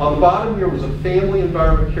 On the bottom here was a family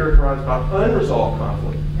environment characterized by unresolved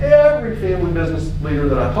conflict. Every family business leader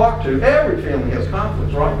that I talked to, every family has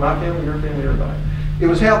conflicts, right? My family, your family, everybody. It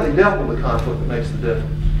was how they dealt with the conflict that makes the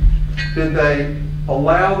difference. Did they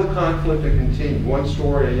allow the conflict to continue? One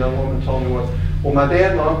story a young woman told me was, well, my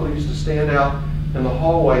dad and my uncle used to stand out in the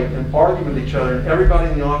hallway and argue with each other, and everybody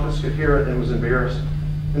in the office could hear it, and it was embarrassing.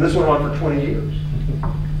 And this went on for 20 years.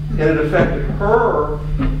 And it affected her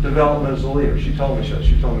development as a leader. She told me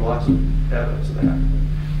lots of evidence of that.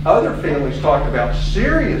 Other families talked about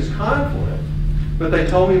serious conflict, but they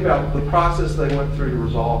told me about the process they went through to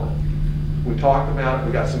resolve it. We talked about it,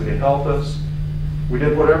 we got somebody to help us, we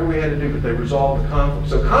did whatever we had to do, but they resolved the conflict.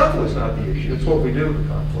 So conflict's not the issue, it's what we do with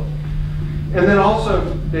the conflict. And then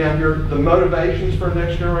also down here, the motivations for a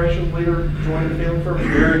next generation leader joining the family firm is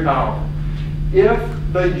very powerful. If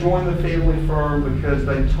they join the family firm because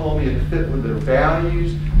they told me it fit with their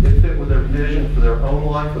values, it fit with their vision for their own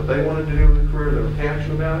life, what they wanted to do with a career, they were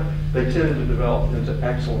passionate about it, they tended to develop into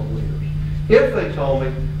excellent leaders. If they told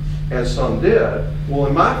me, as some did, well,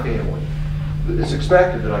 in my family, it's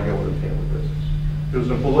expected that I go into the family business. It was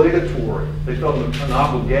obligatory. They felt an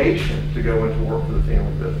obligation to go into work for the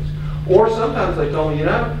family business. Or sometimes they told me, you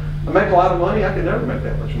know, I make a lot of money, I could never make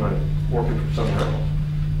that much money working for someone else.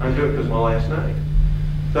 I'm doing it because of my last name.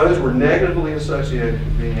 Those were negatively associated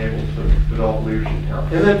with being able to develop leadership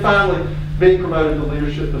talent. And then finally, being promoted to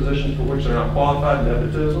leadership positions for which they're not qualified,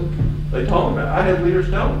 nepotism. They told me about it. I had leaders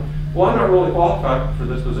tell me, well, I'm not really qualified for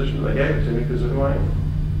this position, but they gave it to me because of who I am.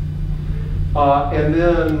 And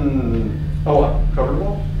then, I covered them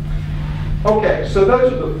all. Okay, so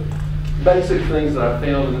those are the basic things that I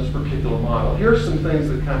found in this particular model. Here's some things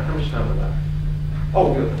that kind of, how much time have I?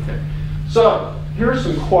 Oh, good, okay. So, here's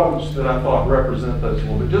some quotes that I thought represent those a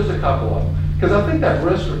little bit, just a couple of them. Because I think that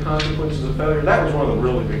risk or consequences of failure, that was one of the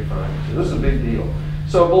really big findings. This is a big deal.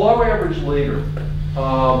 So, below average leader,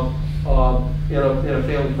 in a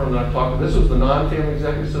family firm that I've talked to, this was the non-family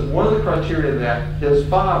executive, says one of the criteria that his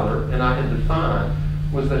father and I had defined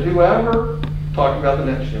was that whoever, talking about the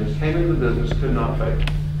next gens, came into the business could not fail.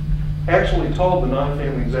 Actually told the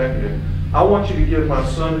non-family executive, I want you to give my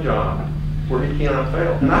son a job where he cannot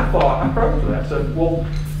fail. And I probed for that. I said, well,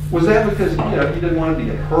 was that because he didn't want him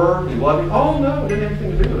to get hurt, he loved him? Oh no, it didn't have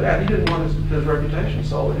anything to do with that. He didn't want his reputation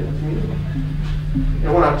sullied in the community.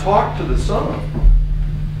 And when I talked to the son,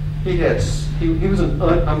 he was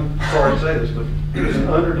I'm sorry to say this, but he was an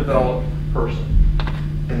underdeveloped person.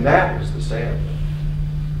 And that was the sad thing.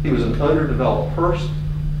 He was an underdeveloped person.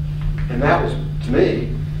 And that was, to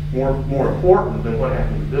me, more important than what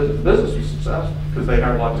happened in the business. The business was successful because they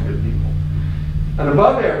hired lots of good people. An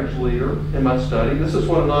above average leader in my study, this is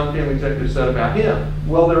what a non-family executive said about him.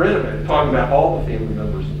 Well, they're innovative, talking about all the family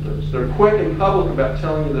members in the business. They're quick and public about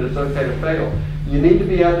telling you that it's okay to fail. You need to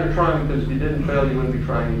be out there trying, because if you didn't fail, you wouldn't be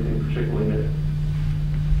trying anything particularly new.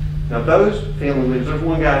 Now those family leaders, there's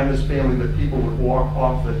one guy in this family that people would walk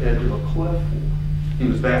off the edge of a cliff for. He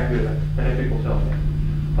was that good. I had people tell me.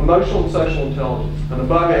 Emotional and social intelligence, an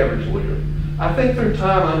above average leader. I think through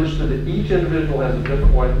time I understood that each individual has a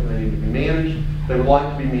different way that they need to be managed. They would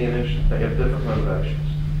like to be managed. They have different motivations.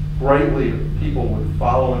 Great leader. People would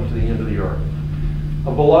follow him to the end of the earth.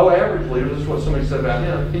 A below average leader, this is what somebody said about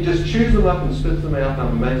him, he just chews them up and spits them out, and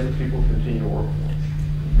I'm amazed that people continue to work for him.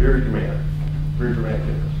 Very dramatic. Very dramatic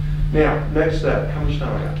difference. Now, next step. How much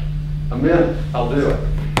time I got? A minute. I'll do it.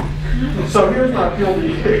 So here's my appeal to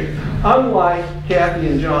you. Unlike Kathy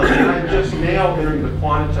and John, I'm just now entering the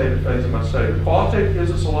quantitative phase of my study. The qualitative gives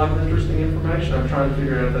us a lot of interesting information. I'm trying to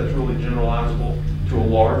figure out if that's really generalizable to a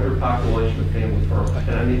larger population of family firms,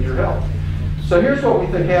 and I need your help. So here's what we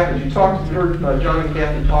think happens. You heard John and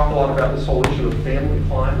Kathy talk a lot about this whole issue of family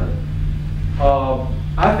climate.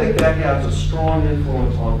 I think that has a strong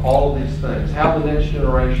influence on all of these things. How the next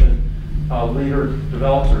generation leader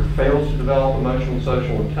develops or fails to develop emotional and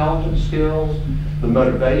social intelligence skills, the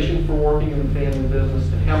motivation for working in the family business,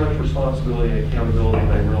 and how much responsibility and accountability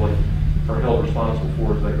they really are held responsible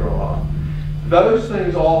for as they grow up. Those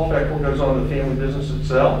things all affect what goes on in the family business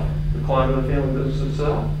itself, the climate of the family business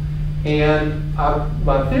itself. And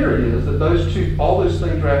my theory is that all those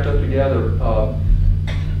things wrapped up together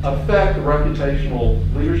affect the reputational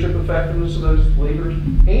leadership effectiveness of those leaders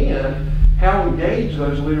and how engaged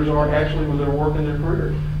those leaders are actually with their work and their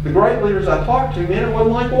career. The great leaders I talked to, man, it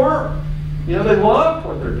wasn't like work. You know, they loved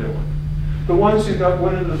what they're doing. The ones who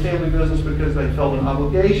went into the family business because they felt an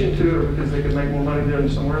obligation to it or because they could make more money there than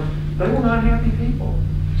somewhere else, they were not happy people.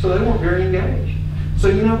 So they weren't very engaged. So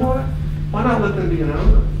you know what? Why not let them be an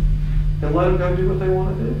owner and let them go do what they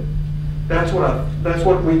want to do? That's what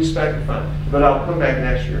we expect to find. But I'll come back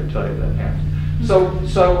next year and tell you that happens.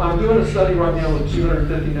 So I'm doing a study right now with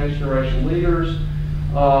 250 next generation leaders.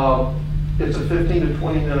 It's a 15 to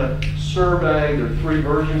 20 minute survey. There are 3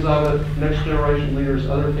 versions of it: next generation leaders,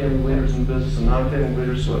 other family leaders in business, and non-family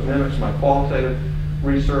leaders. So it mimics my qualitative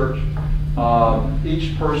research.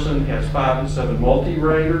 Each person has 5 to 7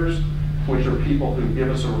 multi-raters, which are people who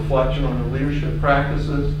give us a reflection on their leadership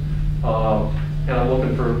practices. And I'm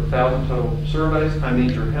looking for 1,000 total surveys. I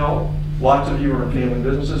need your help. Lots of you are in family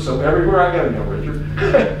businesses, so everywhere I go, you know, Richard.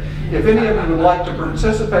 If any of you would like to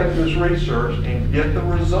participate in this research and get the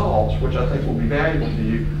results, which I think will be valuable to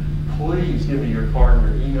you, please give me your card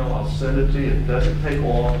and your email. I'll send it to you. It doesn't take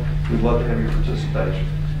long. We'd love to have your participation.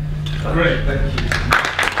 Great, thank you.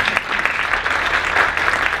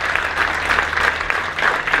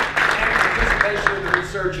 Participation in the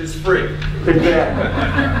research is free. Exactly.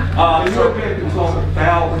 So pay a consultant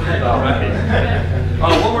 $1,000.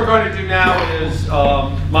 what we're going to do now is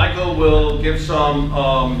Michael will give some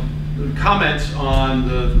comments on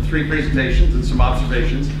the 3 presentations and some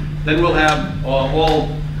observations. Then we'll have all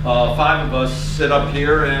 5 of us sit up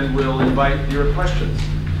here and we'll invite your questions.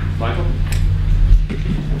 Michael?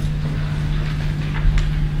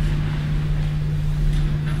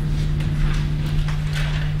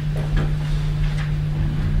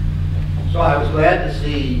 So I was glad to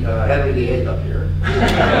see Henry VIII up here.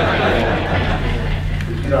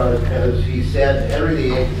 You know, as he said, Henry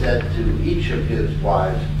VIII said to each of his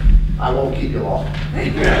wives, "I won't keep you long." The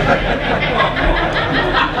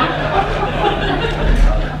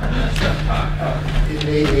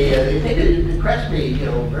thing that impressed me, you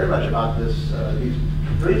know, very much about these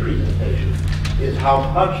 3 presentations is how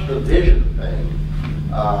much the vision thing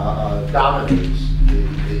dominates the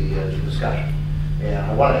discussion. And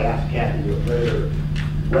I want to ask Kathy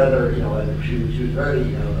whether you know, she was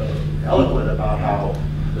very eloquent about how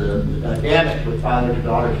the dynamic with fathers and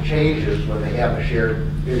daughters changes when they have a shared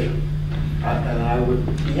vision. And I would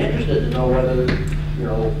be interested to know whether, you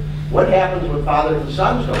know, what happens when fathers and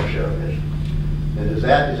sons don't share a vision. And is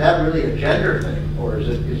that really a gender thing, or is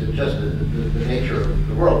it just the nature of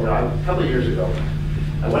the world? You know, a couple of years ago,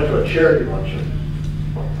 I went to a charity luncheon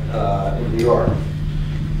in New York,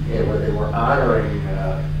 where they were honoring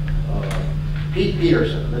Pete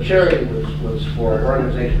Peterson. The charity was for an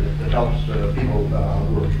organization that helps people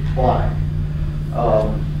who are blind.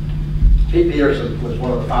 Pete Peterson was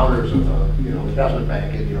one of the founders of an investment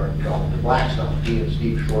bank in New York called the Blackstone. He and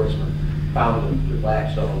Steve Schwarzman founded the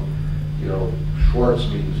Blackstone. You know, Schwartz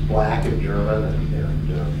means black in German, and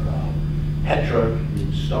Petra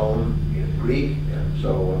means stone in Greek, and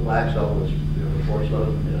so Blackstone was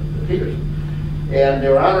Schwarzman and Peterson. And they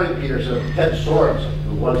were honoring Peterson. Ted Sorensen,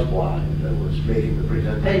 who was blind, was making the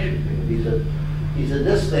presentation. He said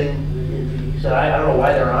this thing. He said, I don't know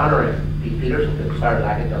why they're honoring Pete Peterson, because as far as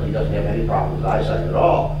I can tell, he doesn't have any problems with eyesight at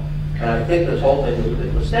all. And I think this whole thing was a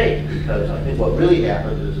big mistake, because I think what really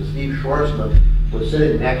happened is that Steve Schwarzman was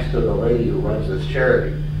sitting next to the lady who runs this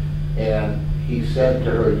charity, and he said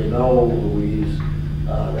to her, "You know, Louise,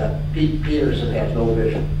 that Pete Peterson has no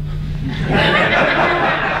vision."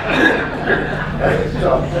 So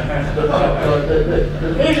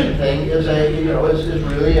the vision thing is is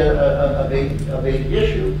really a big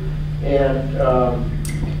issue, and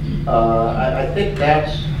I think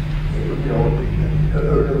that's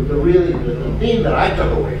the theme that I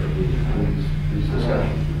took away from these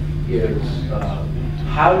discussions is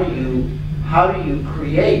how do you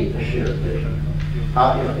create a shared vision?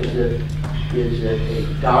 Is it a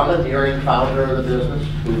domineering founder of the business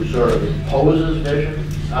who sort of imposes vision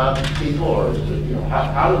on people, or is it,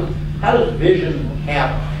 how does vision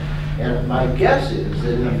happen? And my guess is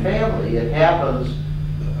that in a family, it happens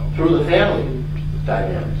through the family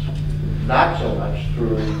dynamics, not so much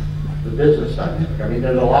through the business dynamic. I mean,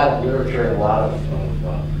 there's a lot of literature and a lot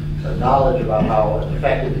of knowledge about how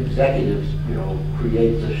effective executives,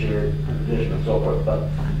 creates a shared vision and so forth. But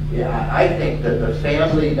yeah, I think that the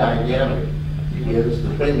family dynamic is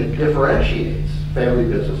the thing that differentiates family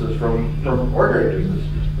businesses from ordinary business.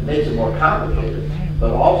 It makes it more complicated,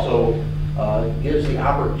 but also gives the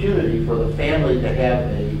opportunity for the family to have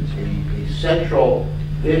a central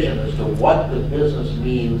vision as to what the business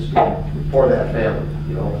means for that family.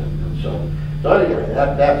 And so anyway,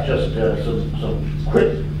 that's just some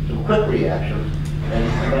quick reactions.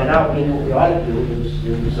 And now what we ought to do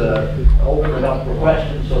is open it up for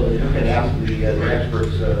questions so that you can ask the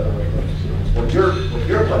experts what your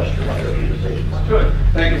question about your presentation. Good.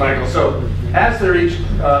 Thank you, Michael. So as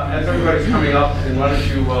everybody's coming up, and why don't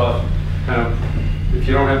you kind of, if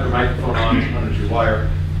you don't have the microphone on, why don't you wire?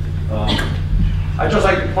 I'd just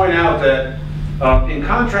like to point out that in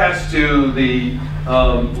contrast to the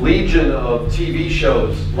legion of TV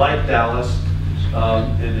shows like Dallas,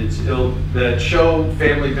 and it's that show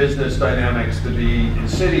family business dynamics to be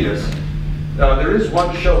insidious, there is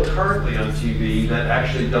one show currently on TV that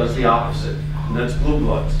actually does the opposite, and that's Blue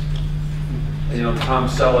Bloods. Tom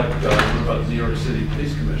Selleck, about the New York City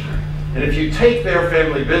Police Commissioner. And if you take their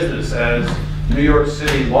family business as New York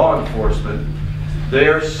City law enforcement,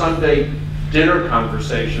 their Sunday dinner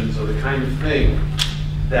conversations are the kind of thing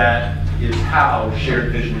that is how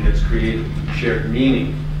shared vision gets created, shared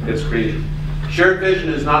meaning gets created. Shared vision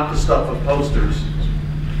is not the stuff of posters,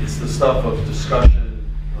 it's the stuff of discussion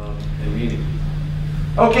and meaning.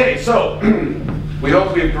 Okay, so we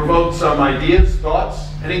hope we've provoked some ideas, thoughts,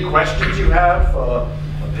 any questions you have,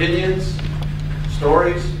 opinions,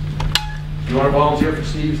 stories. You want to volunteer for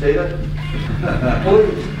Steve's data?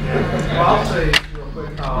 Please. Well, I'll say real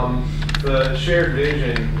quick, the shared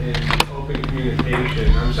vision in open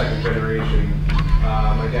communication, I'm second generation,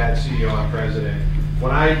 my dad's CEO and president.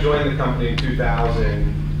 When I joined the company in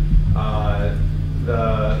 2000,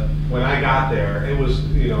 when I got there, it was,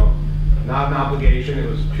 not an obligation, it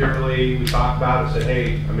was purely, we talked about it, said,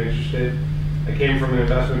 hey, I'm interested. I came from an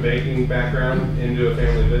investment banking background into a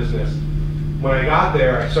family business. When I got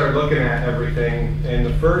there, I started looking at everything, and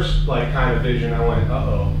the first kind of vision, I went,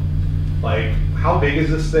 uh-oh, how big is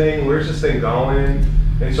this thing? Where's this thing going?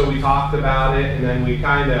 And so we talked about it, and then we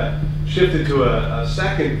kind of shifted to a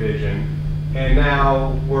second vision, and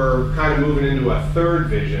now we're kind of moving into a third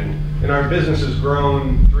vision, and our business has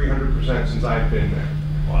grown 300% since I've been there.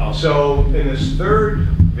 Wow. So in this third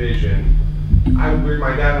vision, my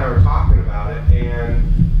dad and I were talking about it, and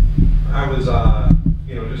I was,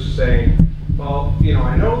 just saying, well,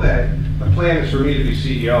 I know that the plan is for me to be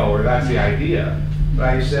CEO, or that's the idea, but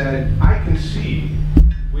I said, I can see,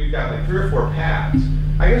 we've got 3 or 4 paths.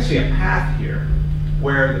 I can see a path here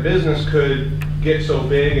where the business could get so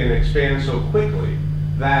big and expand so quickly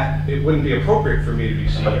that it wouldn't be appropriate for me to be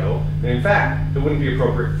CEO. And in fact, it wouldn't be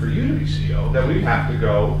appropriate for you to be CEO, that we'd have to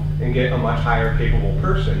go and get a much higher capable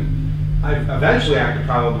person. Eventually I could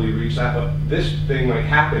probably reach that, but this thing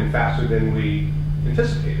happened faster than we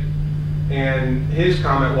anticipated. And his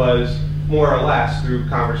comment was, more or less through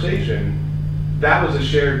conversation, that was a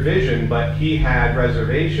shared vision, but he had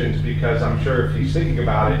reservations because I'm sure if he's thinking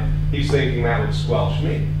about it, he's thinking that would squelch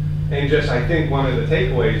me. And I think one of the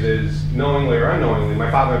takeaways is, knowingly or unknowingly, my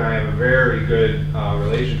father and I have a very good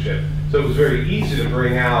relationship. So it was very easy to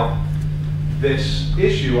bring out this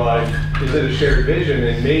issue of, is it a shared vision?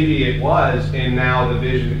 And maybe it was, and now the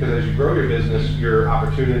vision, because as you grow your business, your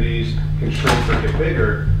opportunities can shrink or get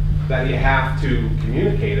bigger, that you have to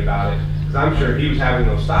communicate about it. Because I'm sure he was having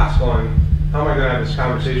those thoughts going, how am I going to have this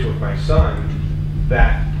conversation with my son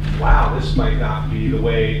that, wow, this might not be the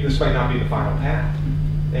final path.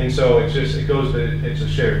 And so it's a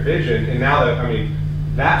shared vision. And now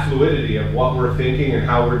that fluidity of what we're thinking and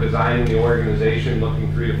how we're designing the organization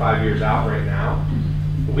looking 3 to 5 years out right now,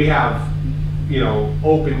 we have,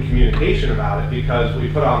 open communication about it, because we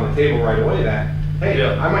put on the table right away that, hey,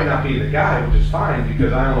 yeah, I might not be the guy, which is fine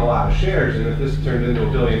because I own a lot of shares, and if this turns into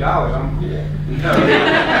 $1 billion, I'm cool.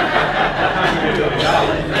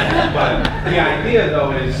 But the idea,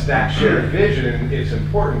 though, is that shared vision, its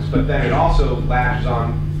importance, but then it also latches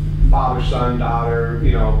on father, son, daughter,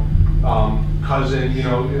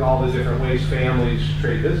 cousin, all the different ways families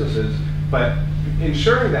trade businesses, but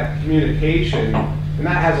ensuring that communication, and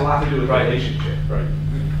that has a lot to do with relationship. Right.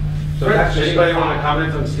 So that's just anybody want to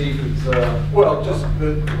comment on Steve's? Well, just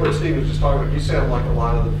what Steve was just talking about. You sound like a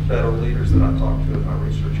lot of the better leaders that I've talked to in my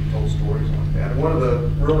research. You told stories like that. And one of the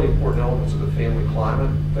really important elements of the family climate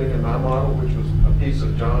thing in my model, which was a piece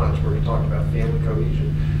of John's where he talked about family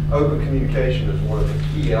cohesion. Open communication is one of the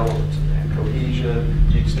key elements in that. Cohesion,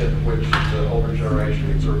 the extent to which the older generation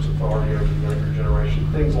exerts authority over the younger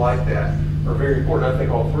generation, things like that are very important. I think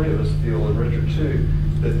all three of us feel, and Richard too,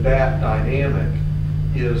 that that dynamic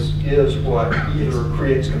is what either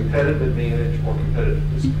creates competitive advantage or competitive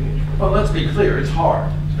disadvantage. Well, let's be clear, it's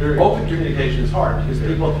hard. Open communication is hard because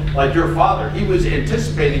people, like your father, he was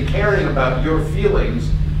anticipating caring about your feelings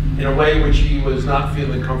in a way which he was not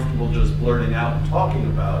feeling comfortable just blurting out and talking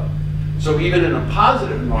about. So even in a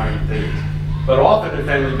positive environment, things. But often in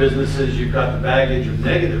family businesses, you've got the baggage of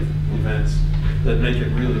negative events that make it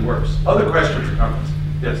really worse. Other questions or comments?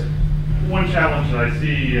 Yes? One challenge that I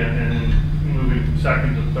see in moving from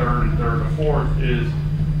second to third and third to fourth is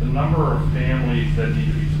the number of families that need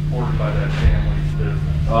to be supported by that family's business.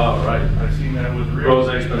 Oh, right. I've seen that with Grows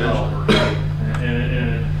real exponentially. developers, and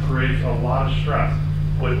it creates a lot of stress.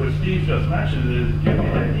 What Steve just mentioned is, give me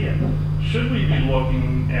an idea. Should we be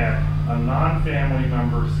looking at a non-family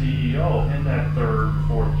member CEO in that third,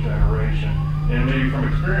 fourth generation? And maybe from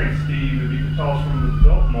experience, Steve, if you could tell us from the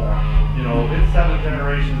Biltmore, it's 7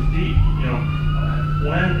 generations deep.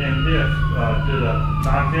 When and if did a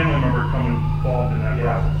non-family member come involved in that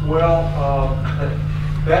process? Well,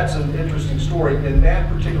 that's an interesting story. In that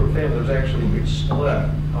particular family, there's actually a big split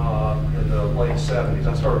in the late 70s.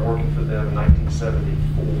 I started working for them in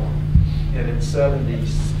 1974. And in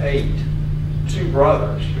 78, 2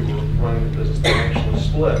 brothers who were running the business, they actually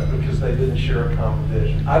split because they didn't share a common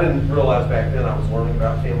vision. I didn't realize back then I was learning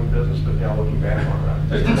about family business, but now looking back on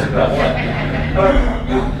it,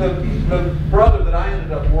 But the brother that I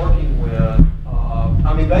ended up working with,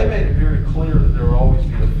 they made it very clear that there would always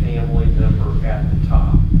be a family member at the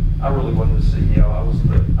top. I really wasn't the CEO. I was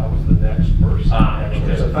the next person.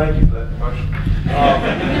 Okay. So thank you for that promotion.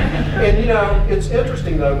 And it's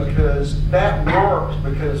interesting though because that worked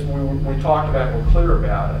because we talked about it, we're clear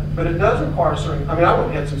about it. But it does require certain. I went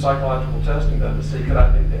and had some psychological testing done to see could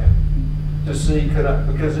I do that. To see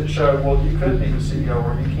because it showed you could be the CEO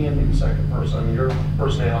or you can be the second person. Your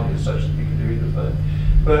personality is such that you can do either thing.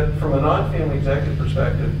 But from a non-family executive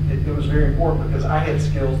perspective, it was very important because I had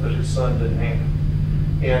skills that his son didn't have.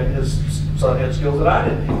 And his son had skills that I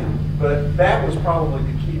didn't have. But that was probably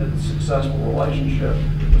the key to the successful relationship,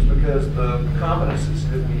 was because the competencies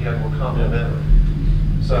that we had were complementary.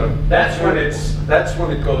 So that's when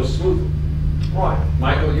it goes smoothly. Right.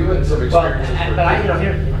 Michael, you had some experiences.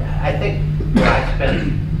 I think I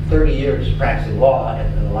spent 30 years practicing law,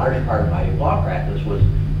 and a large part of my law practice was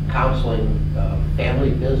counseling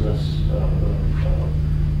family business,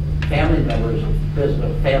 family members of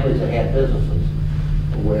business, families that had businesses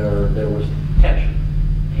where there was tension.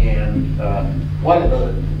 And one of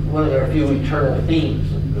their few eternal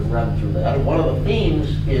themes that run through that. And one of the themes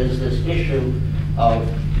is this issue of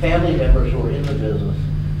family members who are in the business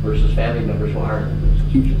versus family members who aren't in the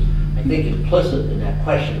business, which is, I think, implicit in that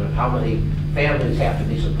question of how many families have to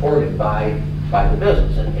be supported by the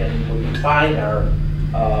business. And what you find are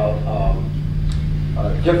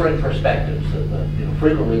different perspectives.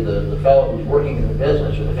 Frequently the fellow who's working in the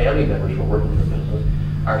business or the family members who are working in the business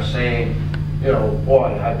are saying,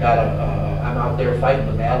 boy, I'm out there fighting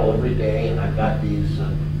the battle every day, and I've got these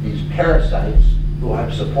parasites who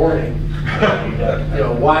I'm supporting.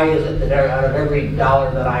 And, why is it that out of every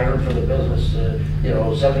dollar that I earn for the business,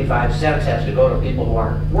 75 cents has to go to people who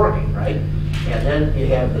aren't working, right? And then you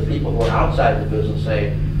have the people who are outside the business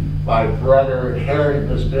saying, my brother inherited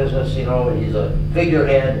this business, he's a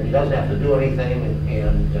figurehead, and he doesn't have to do anything,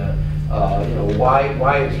 and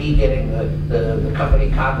why is he getting the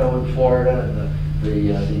company condo in Florida and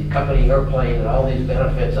the company airplane and all these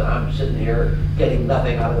benefits, and I'm sitting here getting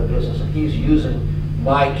nothing out of the business, and he's using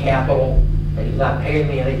my capital, and he's not paying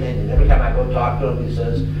me anything, and every time I go talk to him,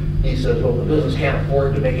 he says, well, the business can't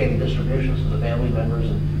afford to make any distributions to the family members,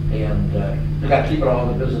 and you got to keep it all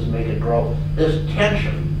in the business and make it grow. This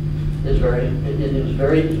tension is very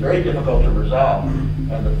difficult to resolve,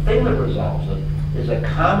 and the thing that resolves it is a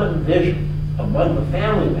common vision among the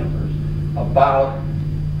family members about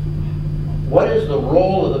what is the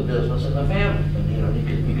role of the business in the family. And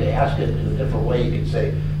you could ask it in a different way. You could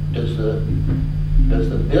say, does the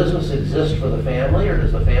business exist for the family, or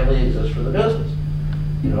does the family exist for the business?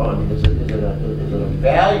 Is it a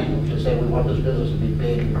value to say we want this business to be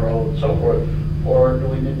big and grow and so forth, or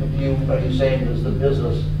are you saying does the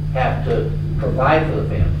business have to provide for the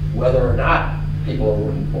family, whether or not people are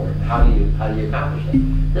working for it? How do you accomplish that?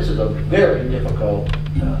 This is a very difficult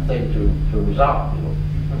thing to resolve.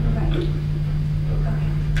 Right. Okay.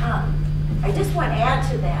 I just want to add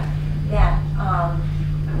to that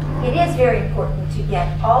very important to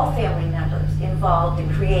get all family members involved in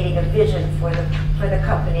creating a vision for the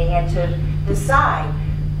company and to decide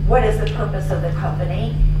what is the purpose of the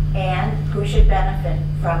company and who should benefit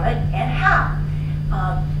from it and how.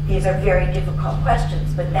 These are very difficult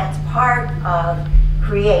questions, but that's part of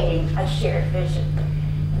creating a shared vision.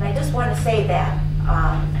 And I just want to say that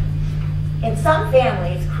in some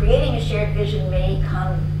families, creating a shared vision may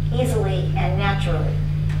come easily and naturally.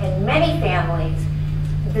 In many families,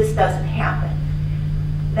 this doesn't happen.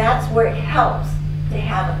 That's where it helps to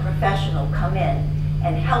have a professional come in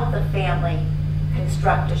and help the family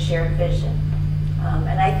construct a shared vision.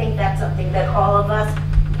 And I think that's something that all of us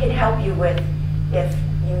can help you with if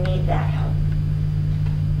you need that help.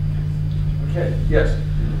 Okay, yes.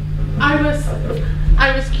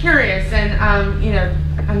 I was curious, and you know,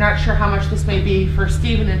 I'm not sure how much this may be for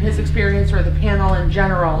Stephen and his experience or the panel in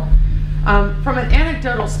general. From an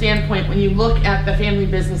anecdotal standpoint, when you look at the family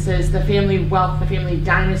businesses, the family wealth, the family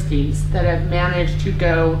dynasties that have managed to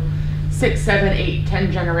go 6, 7, 8,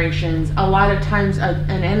 10 generations, a lot of times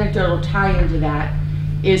an anecdotal tie into that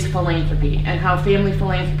is philanthropy, and how family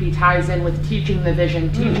philanthropy ties in with teaching the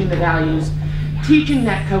vision, teaching the values, teaching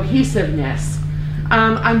that cohesiveness.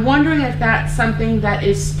 I'm wondering if that's something that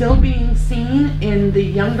is still being seen in the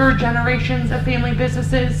younger generations of family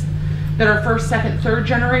businesses that are first, second, third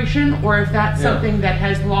generation, or if that's something that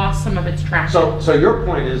has lost some of its traction. So your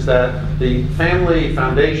point is that the family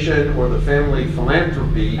foundation or the family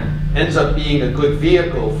philanthropy ends up being a good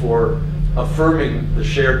vehicle for affirming the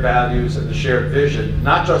shared values and the shared vision,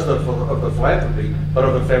 not just of the philanthropy, but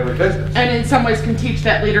of the family business. And in some ways can teach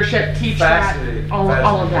that leadership, teach that, all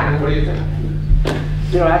of that. What do you think?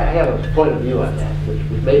 You know, I have a point of view on that, which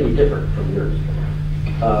may be different from yours.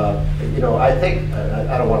 You know, I think,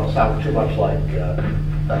 I don't want to sound too much like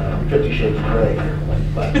 50 Shades of Grey here,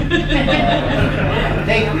 but I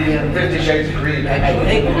think 50 Shades of Green. I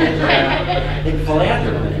think in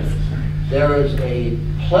philanthropy, there is a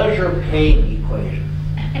pleasure-pain equation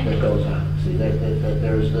that goes on. See, that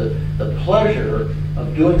there's the pleasure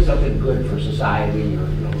of doing something good for society, or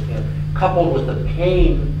coupled with the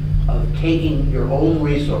pain of taking your own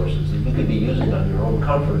resources that you could be using on your own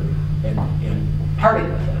comfort and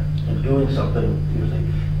parting with them and doing something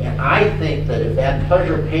using. And I think that if that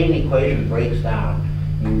pleasure-pain equation breaks down,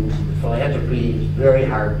 philanthropy is very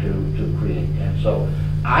hard to create. And so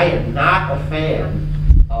I am not a fan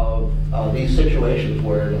of these situations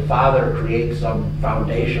where the father creates some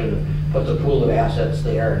foundation, puts a pool of assets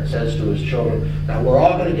there, and says to his children, now we're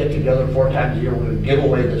all going to get together 4 times a year, we're going to give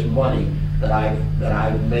away this money that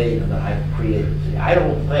I've made and that I've created. See, I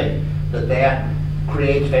don't think that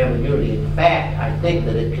creates family unity. In fact, I think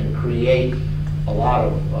that it can create a lot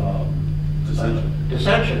of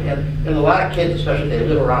dissension. And a lot of kids, especially if they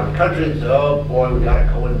live around the country, and say, oh boy, we got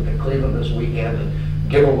to go into Cleveland this weekend and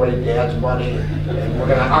give away dad's money, and we're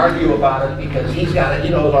going to argue about it because he's got it, he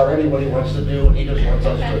knows already what he wants to do, and he just wants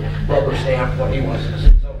us to rubber stamp what he wants to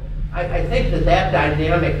do. So I think that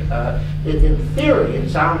dynamic, in theory, it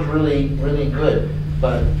sounds really, really good,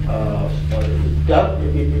 but the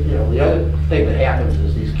other thing that happens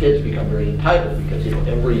is these kids become very entitled because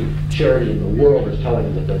every charity in the world is telling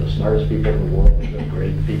them that they're the smartest people in the world, they're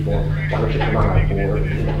great people, why don't you come on our board,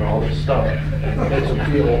 and all this stuff. And it makes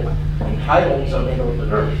them feel entitled, so they don't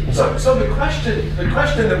deserve it. So the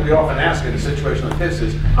question that we often ask in a situation like this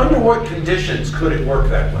is, under what conditions could it work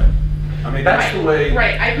that way? I mean, that's the way.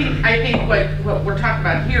 Right. I think what we're talking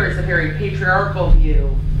about here is a very patriarchal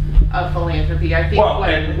view of philanthropy. I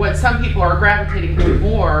think what some people are gravitating to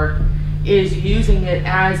more is using it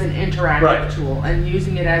as an interactive tool and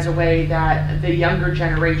using it as a way that the younger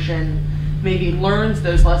generation maybe learns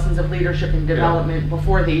those lessons of leadership and development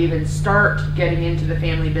before they even start getting into the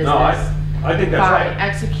family business. No, I think that's by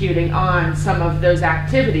executing on some of those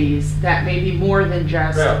activities that may be more than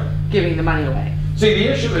just giving the money away. See, the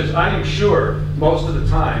issue is, I am sure most of the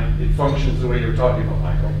time it functions the way you're talking about,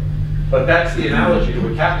 Michael. But that's the analogy to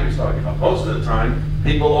what Kathy was talking about. Most of the time,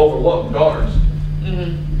 people overlook daughters.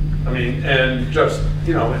 Mm-hmm. I mean, and just,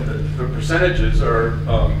 the percentages are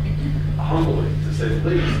humbling, to say the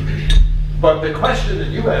least. But the question that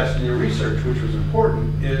you asked in your research, which was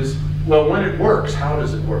important, is, well, when it works, how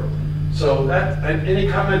does it work? So and any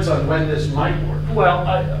comments on when this might work? Well,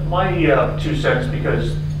 my 2 cents,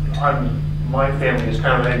 because my family is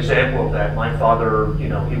kind of an example of that. My father, he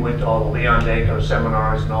went to all the Leon Danko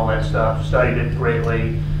seminars and all that stuff, studied it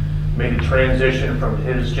greatly, made a transition from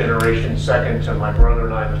his generation second to my brother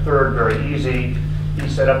and I the third very easy. He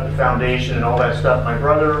set up the foundation and all that stuff. My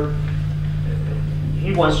brother,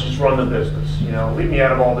 he wants to just run the business, leave me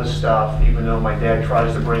out of all this stuff, even though my dad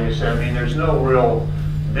tries to bring us in. I mean, there's no real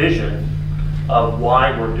vision of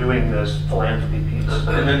why we're doing this philanthropy piece.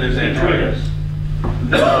 And then there's Andrea.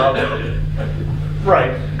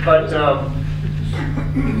 Right, but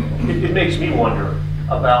it makes me wonder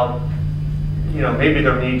about, maybe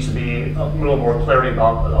there needs to be a little more clarity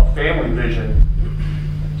about a family vision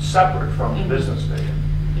separate from the business vision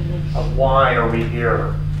of why are we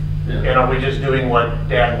here, and are we just doing what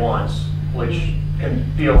Dad wants, which can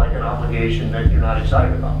feel like an obligation that you're not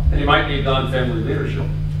excited about. And you might need non-family leadership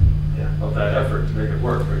of that effort to make it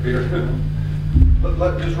work, right, Peter?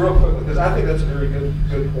 Just real quickly, because I think that's a very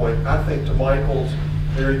good point. I think to Michael's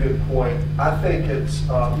very good point, I think it's,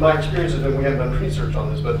 my experience has been, we haven't done research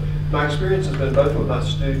on this, but my experience has been both with my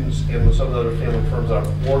students and with some of the other family firms I've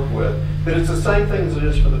worked with, that it's the same thing as it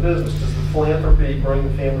is for the business. Does the philanthropy bring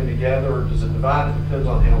the family together, or does it divide? It depends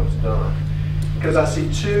on how it's done. Because I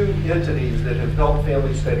see two entities that have helped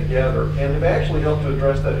families stay together and have actually helped to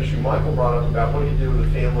address that issue Michael brought up about what do you do with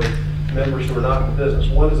the family members who are not in the business.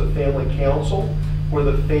 One is a family council, where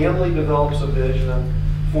the family develops a vision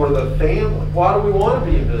for the family. Why do we want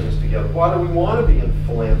to be in business together? Why do we want to be in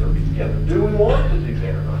philanthropy together? Do we want to do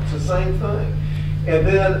that or not? It's the same thing. And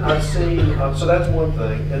then I've seen, so that's one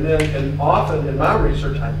thing. And often in my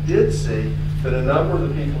research, I did see that a number of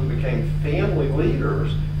the people who became family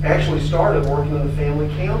leaders actually started working in the family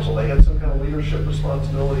council. They had some kind of leadership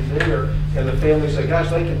responsibility there, and the family said, gosh,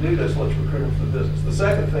 they can do this, let's recruit them for the business. The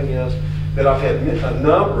second thing is that I've had a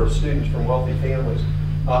number of students from wealthy families,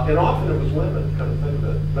 and often it was women, kind of think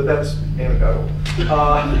of it, but that's anecdotal,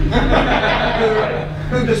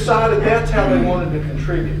 who decided that's how they wanted to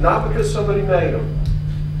contribute, not because somebody made them,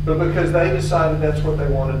 but because they decided that's what they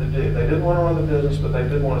wanted to do. They didn't want to run the business, but they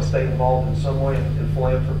did want to stay involved in some way, and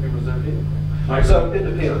philanthropy was their vehicle. So it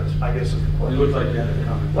depends, I guess, is the question. You look like you had a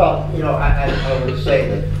comment. Well, I would say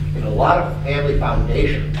that in a lot of family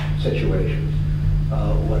foundation situations,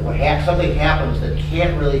 something happens that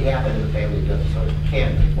can't really happen in the family business, so it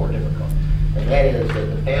can be more difficult. And that is that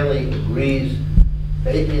the family agrees,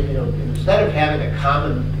 instead of having a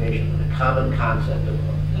common vision, a common concept of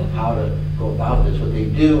how to go about this, what they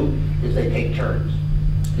do is they take turns.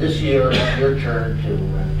 This year, it's your turn to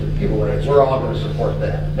give away. We're all going to support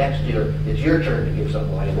that. Next year, it's your turn to give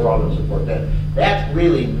something away. We're all going to support that. That's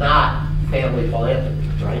really not family philanthropy,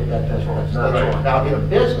 right? That's not right. Now, in a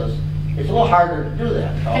business, it's a little harder to do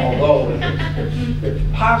that, although it's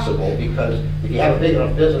possible, because if you have a big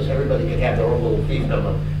enough business, everybody can have their own little fiefdom,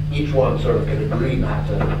 and each one sort of can agree not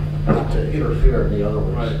to interfere in the other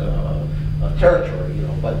one's territory,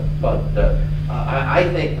 But I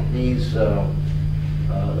think these.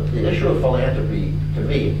 The issue of philanthropy, to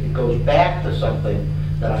me, it goes back to something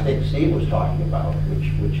that I think Steve was talking about,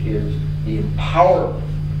 which is the empowerment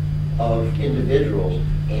of individuals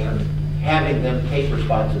and having them take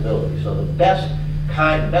responsibility. So the best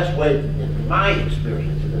way, in my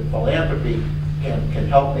experience, is that philanthropy can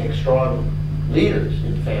help make strong leaders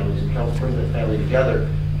in families and help bring the family together,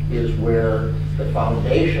 is where the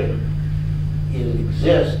foundation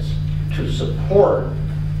exists to support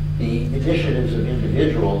the initiatives of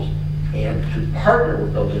individuals and to partner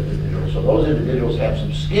with those individuals, so those individuals have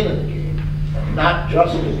some skin in the game, not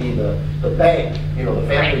just to be the bank, the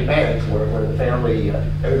family bank, where the family,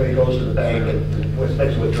 everybody goes to the bank and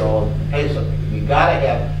makes a withdrawal and pays something. You got to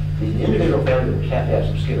have, the individual family members have to have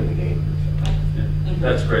some skin in the game.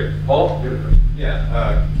 That's great. Paul?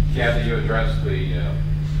 Yeah, Kathy, you addressed the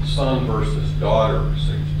son versus daughter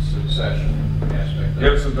succession aspect. You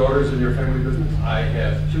have some daughters in your family business? I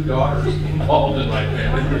have 2 daughters involved in my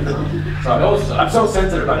family business. No sons. I'm so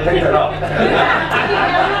sensitive, I picked it up.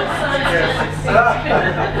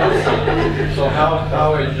 So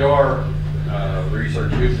how is your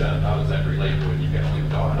research you've done, how does that relate to when you get 2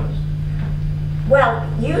 daughters? Well,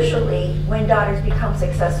 usually when daughters become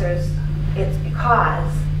successors, it's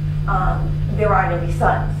because there aren't any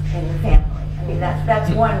sons in the family. I mean, that's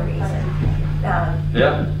one reason.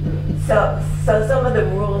 Yeah. So some of the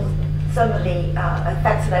rules, some of the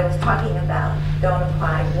effects that I was talking about don't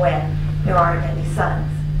apply when there aren't any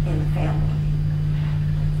sons in the family.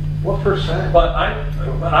 What percent? But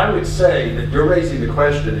I would say that you're raising the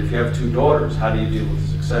question, if you have 2 daughters, how do you deal with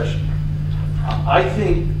succession? I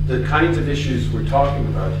think the kinds of issues we're talking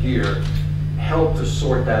about here help to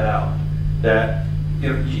sort that out. That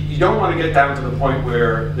you don't want to get down to the point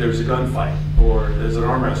where there's a gunfight or there's an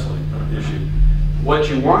arm wrestling issue. What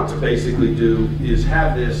you want to basically do is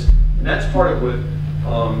have this, and that's part of what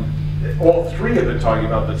all 3 have been talking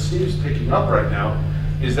about, but Steve's picking up right now,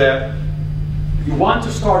 is that you want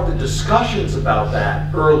to start the discussions about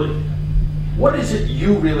that early. What is it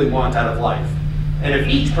you really want out of life? And if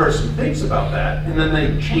each person thinks about that, and then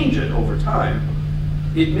they change it over time,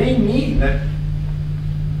 it may mean that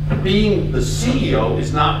being the CEO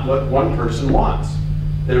is not what one person wants.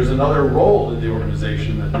 There's another role in the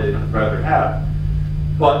organization that they'd rather have.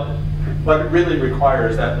 But it really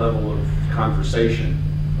requires that level of conversation.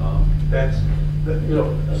 You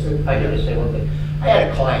know, I got to say one thing. I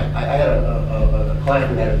had a client. I had a client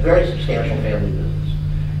who had a very substantial family business,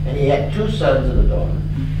 and he had 2 sons and a daughter.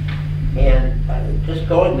 And just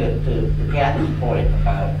going to Kathy's point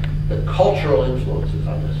about the cultural influences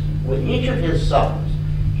on this, with each of his sons,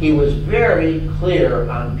 he was very clear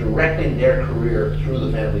on directing their career through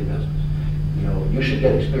the family business. You know, you should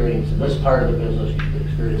get experience in this part of the business, you should get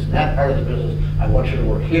experience in that part of the business, I want you to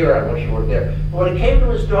work here, I want you to work there. But when it came to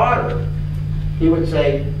his daughter, he would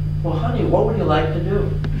say, well, honey, what would you like to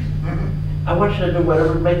do? I want you to do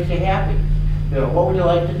whatever makes you happy. You know, what would you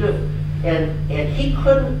like to do? And he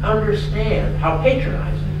couldn't understand how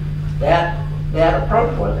patronizing that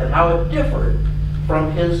approach was and how it differed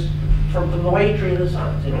from the way he treated his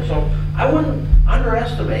sons. You know, so I wouldn't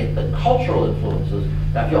underestimate the cultural influences.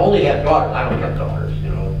 Now, if you only have daughters, I don't have daughters, you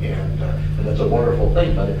know, and that's a wonderful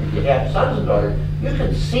thing. But if you have sons and daughters, you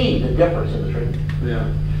can see the difference in the treatment.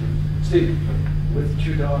 Yeah. Steve? With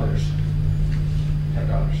 2 daughters, this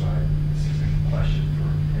is a question for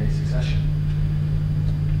any succession.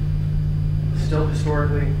 Still,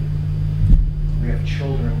 historically, we have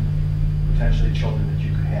children, potentially children that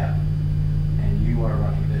you could have, and you are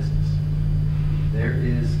running a business. There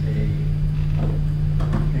is a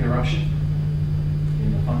interruption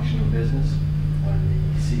in the function of business when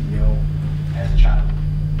the CEO has a child.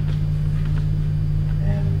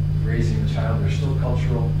 And raising the child, there's still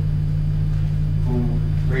cultural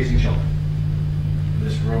raising children. In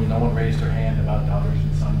this room, no one raised their hand about daughters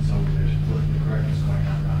and sons, so there's political correctness going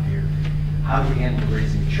on around here. How do you handle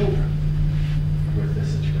raising children with this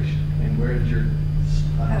situation? And where did your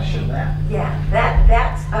show that? Yeah,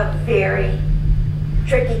 that's a very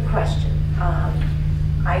tricky question.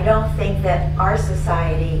 I don't think that our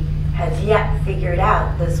society has yet figured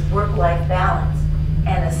out this work-life balance,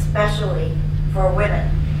 and especially for women.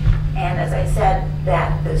 And as I said,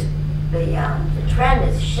 that the trend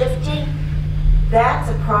is shifting. That's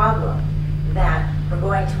a problem that we're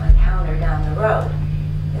going to encounter down the road,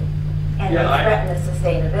 and Yeah, threaten the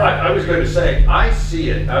sustainability. I was going to say, I see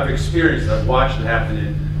it, I've experienced it, I've watched it happen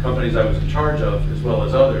in companies I was in charge of, as well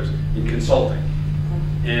as others, in consulting.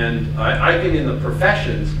 And I think in the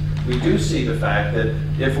professions, we do see the fact that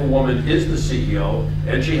if a woman is the CEO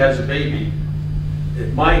and she has a baby,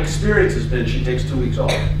 my experience has been she takes 2 weeks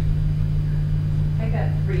off. I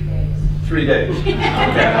got 3 days. 3 days. Okay.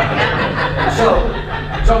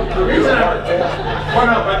 So the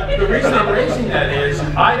reason I'm raising that is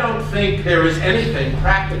I don't think there is anything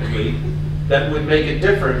practically that would make it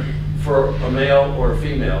different for a male or a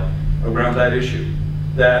female around that issue.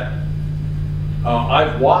 That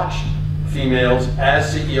I've watched females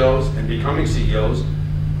as CEOs and becoming CEOs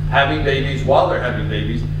having babies while they're having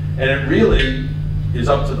babies, and it really is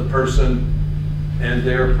up to the person and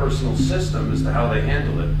their personal system as to how they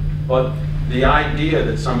handle it. But the idea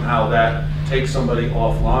that somehow that takes somebody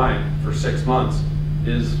offline for 6 months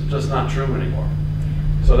is just not true anymore.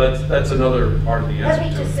 So that's another part of the answer.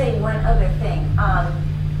 Let me just say one other thing,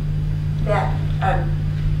 that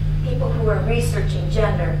people who are researching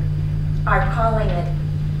gender are calling it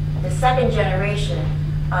the 2nd generation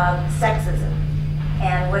of sexism.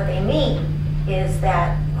 And what they mean is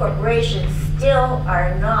that corporations still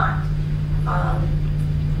are not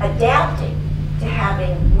adapting to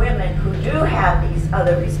having women who do have these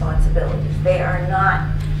other responsibilities. They are not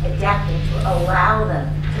adapting to allow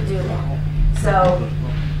them to do that. So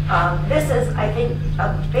this is, I think,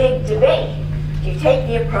 a big debate. Do you take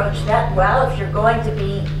the approach that, well, if you're going to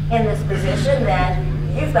be in this position,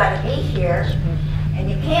 then you've got to be here and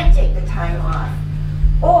you can't take the time off?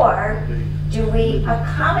 Or do we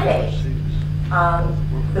accommodate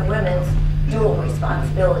the women's dual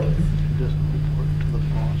responsibilities?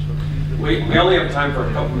 We only have time for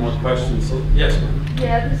a couple more questions. So yes, ma'am.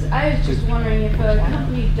 Yeah, I was just wondering if a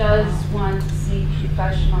company does want to seek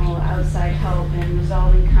professional outside help in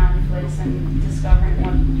resolving conflicts and discovering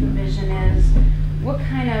what the vision is, what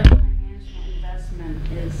kind of financial investment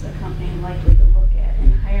is a company likely to look at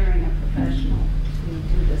in hiring a professional to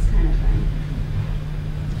do this kind of thing?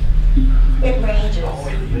 It ranges.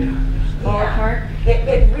 Ballpark?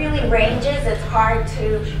 It really ranges. It's hard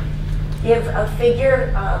to give a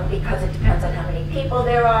figure because it depends on how many people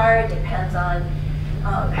there are. It depends on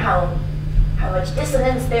how much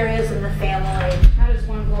dissonance there is in the family. How does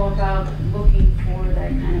one go about looking for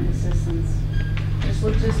that kind of assistance? Just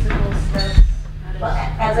logistical steps? Well,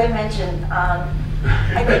 as I mentioned,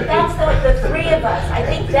 I think that's the three of us. I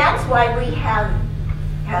think that's why we have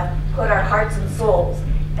put our hearts and souls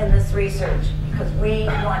in this research, because we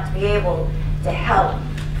want to be able to help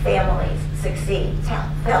families succeed, to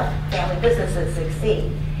help family businesses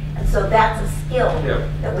succeed. And so that's a skill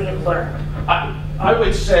that we have learned. I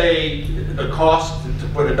would say the cost, to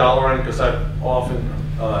put a dollar on it, because I've often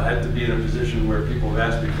had to be in a position where people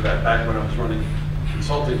have asked me for that back when I was running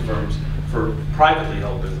consulting firms for privately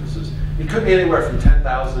held businesses. It could be anywhere from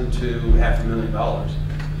 $10,000 to $500,000.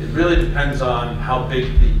 It really depends on how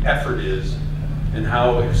big the effort is and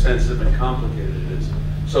how extensive and complicated it is.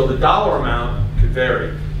 So the dollar amount could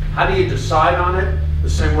vary. How do you decide on it? The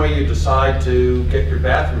same way you decide to get your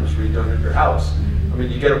bathrooms redone at your house. I mean,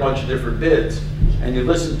 you get a bunch of different bids, and you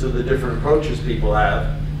listen to the different approaches people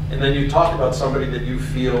have, and then you talk about somebody that you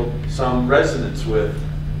feel some resonance with,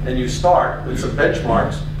 and you start with some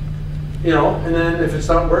benchmarks, you know, and then if it's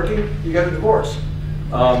not working, you get a divorce.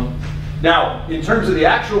 Now, in terms of the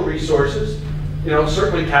actual resources, you know,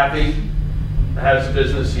 certainly Kathy has a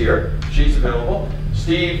business here. She's available.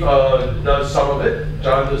 Steve does some of it.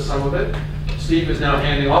 John does some of it. Steve is now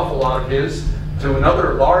handing off a lot of his to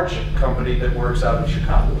another large company that works out of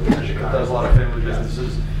Chicago. That does a lot of family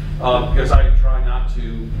businesses. Because I try not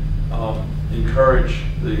to encourage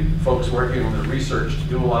the folks working on the research to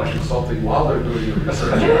do a lot of consulting while they're doing the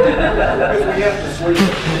research. Because we have to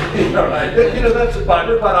sleep. You know, right? You know, that's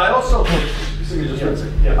but I also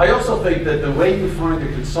think, I also think that the way you find a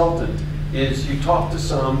consultant is you talk to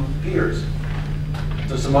some peers,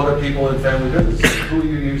 to some other people in family businesses. Who are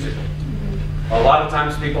you using? A lot of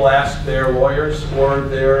times people ask their lawyers or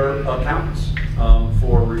their accountants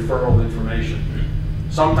for referral information.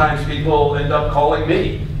 Sometimes people end up calling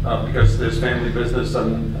me because there's family business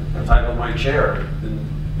and a title of my chair, and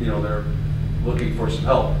you know they're looking for some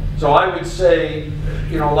help. So I would say,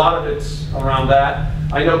 you know, a lot of it's around that.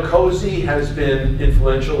 I know Cozy has been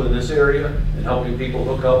influential in this area in helping people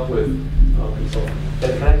hook up with consultants.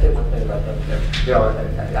 Can I say one thing about that? Yeah.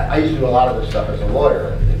 You know, I used to do a lot of this stuff as a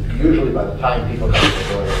lawyer, and usually by the time people come to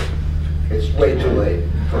the lawyer, it's way too late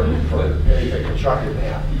for anything constructive to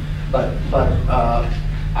happen. But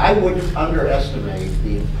I wouldn't underestimate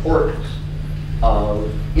the importance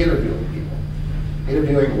of interviewing people,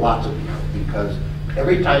 interviewing lots of people, because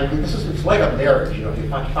every time, it's like a marriage, you know, if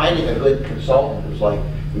you're finding a good consultant who's like,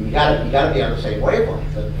 you gotta be on the same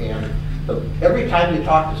wavelength, and every time you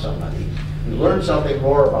talk to somebody, you learn something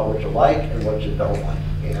more about what you like and what you don't like.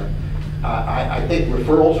 And I think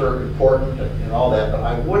referrals are important and all that, but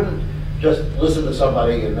I wouldn't just listen to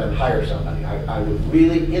somebody and then hire somebody. I would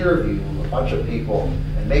really interview a bunch of people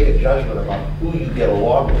and make a judgment about who you get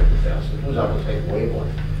along with the best and who's on the same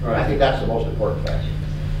wavelength. Right. I think that's the most important factor.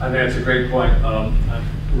 I think that's a great point.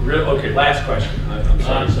 Okay, last question.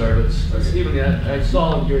 I'm sorry, but Stephen, I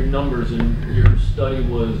saw your numbers, and your study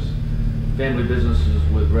was family businesses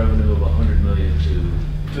with revenue of 100 million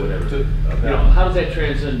to whatever. You know, how does that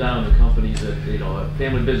transcend down to companies that, you know,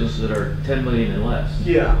 family businesses that are 10 million and less?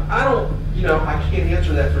 Yeah, I don't, you know, I can't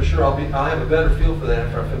answer that for sure. I'll have a better feel for that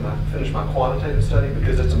after I finish my quantitative study,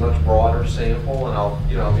 because it's a much broader sample, and I'll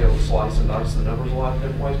be able to slice and dice the numbers a lot of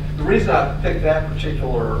different ways. The reason I picked that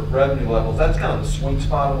particular revenue level is that's kind of the sweet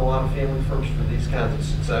spot of a lot of family firms for these kinds of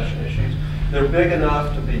succession issues. They're big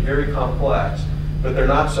enough to be very complex, but they're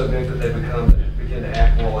not so big that they begin to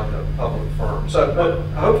act more like a public firm. So, but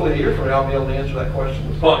hopefully a year from now I'll be able to answer that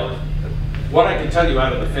question. But what I can tell you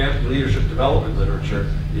out of the family leadership development literature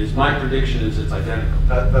is my prediction is it's identical.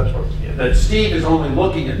 That's what. Yeah. That Steve is only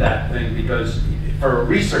looking at that thing because, for a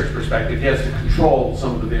research perspective, he has to control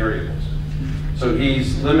some of the variables. So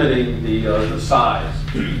he's limiting the size.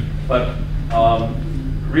 But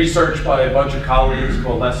research by a bunch of colleagues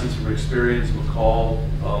called Lessons from Experience, McCall,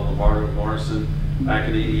 Lombardo, Morrison, back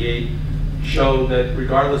in '88, showed that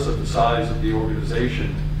regardless of the size of the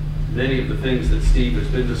organization, many of the things that Steve has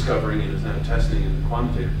been discovering and is now testing in the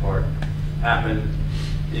quantitative part happen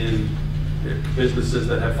in businesses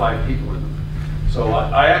that have 5 people in them. So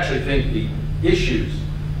I actually think the issues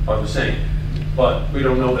are the same, but we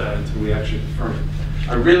don't know that until we actually confirm it.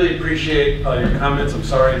 I really appreciate your comments. I'm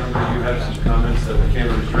sorry a number of you have some comments that we can't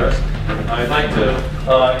address. I'd like to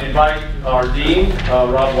invite our Dean,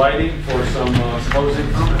 Rob Whiting, for some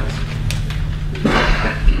closing comments.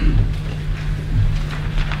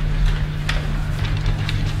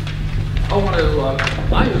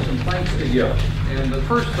 I have some thanks to you. And the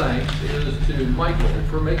first thanks is to Michael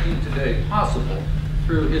for making today possible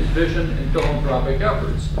through his vision and philanthropic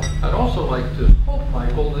efforts. I'd also like to hope,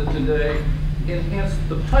 Michael, that today enhanced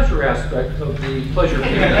the pleasure aspect of the pleasure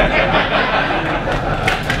game.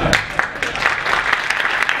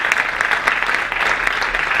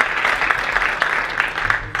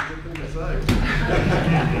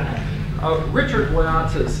 Richard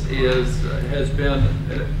Boyatzis has been,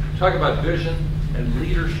 talking about vision and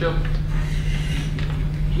leadership,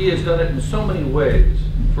 he has done it in so many ways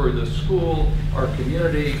for the school, our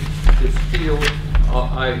community, his field.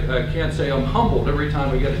 I can't say I'm humbled every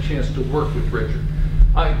time I get a chance to work with Richard.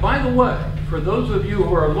 By the way, for those of you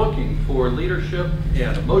who are looking for leadership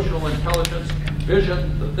and emotional intelligence,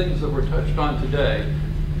 vision, the things that were touched on today,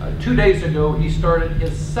 2 days ago he started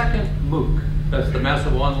his second MOOC. That's the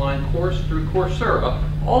massive online course through Coursera.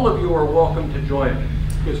 All of you are welcome to join me.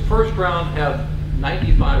 His first round had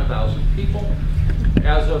 95,000 people.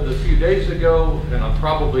 As of a few days ago, and I'm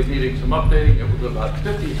probably needing some updating, it was about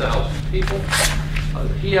 50,000 people.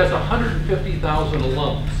 He has 150,000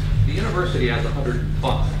 alums. The university has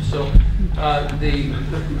 105. So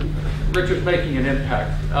Richard's making an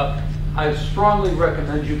impact. I strongly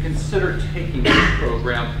recommend you consider taking this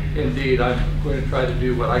program. Indeed, I'm going to try to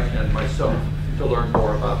do what I can myself to learn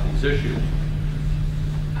more about these issues.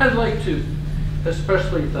 I'd like to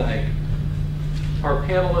especially thank our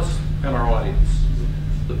panelists and our audience.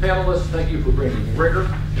 The panelists, thank you for bringing rigor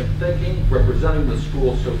and thinking, representing the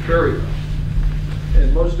school so very well.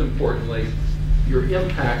 And most importantly, your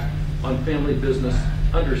impact on family business,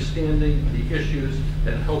 understanding the issues,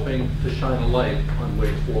 and helping to shine a light on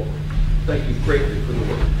way forward. Thank you greatly for the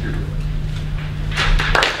work that you're doing.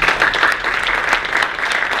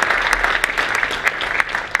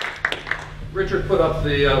 Richard put up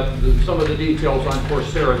some of the details on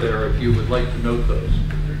Coursera there if you would like to note those.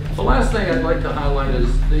 The last thing I'd like to highlight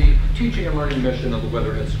is the teaching and learning mission of the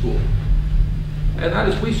Weatherhead School. And that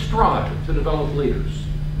is we strive to develop leaders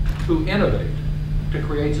who innovate to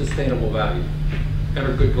create sustainable value and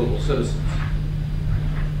are good global citizens.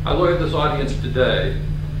 I look at this audience today,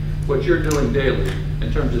 what you're doing daily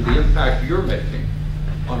in terms of the impact you're making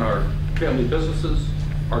on our family businesses,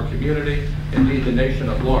 our community, indeed the nation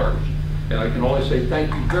at large. And I can only say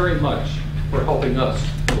thank you very much for helping us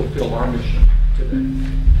fulfill our mission today.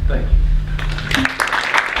 Thank you.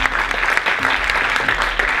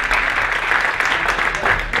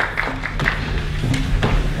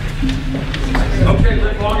 Okay,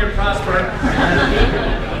 live long and prosper.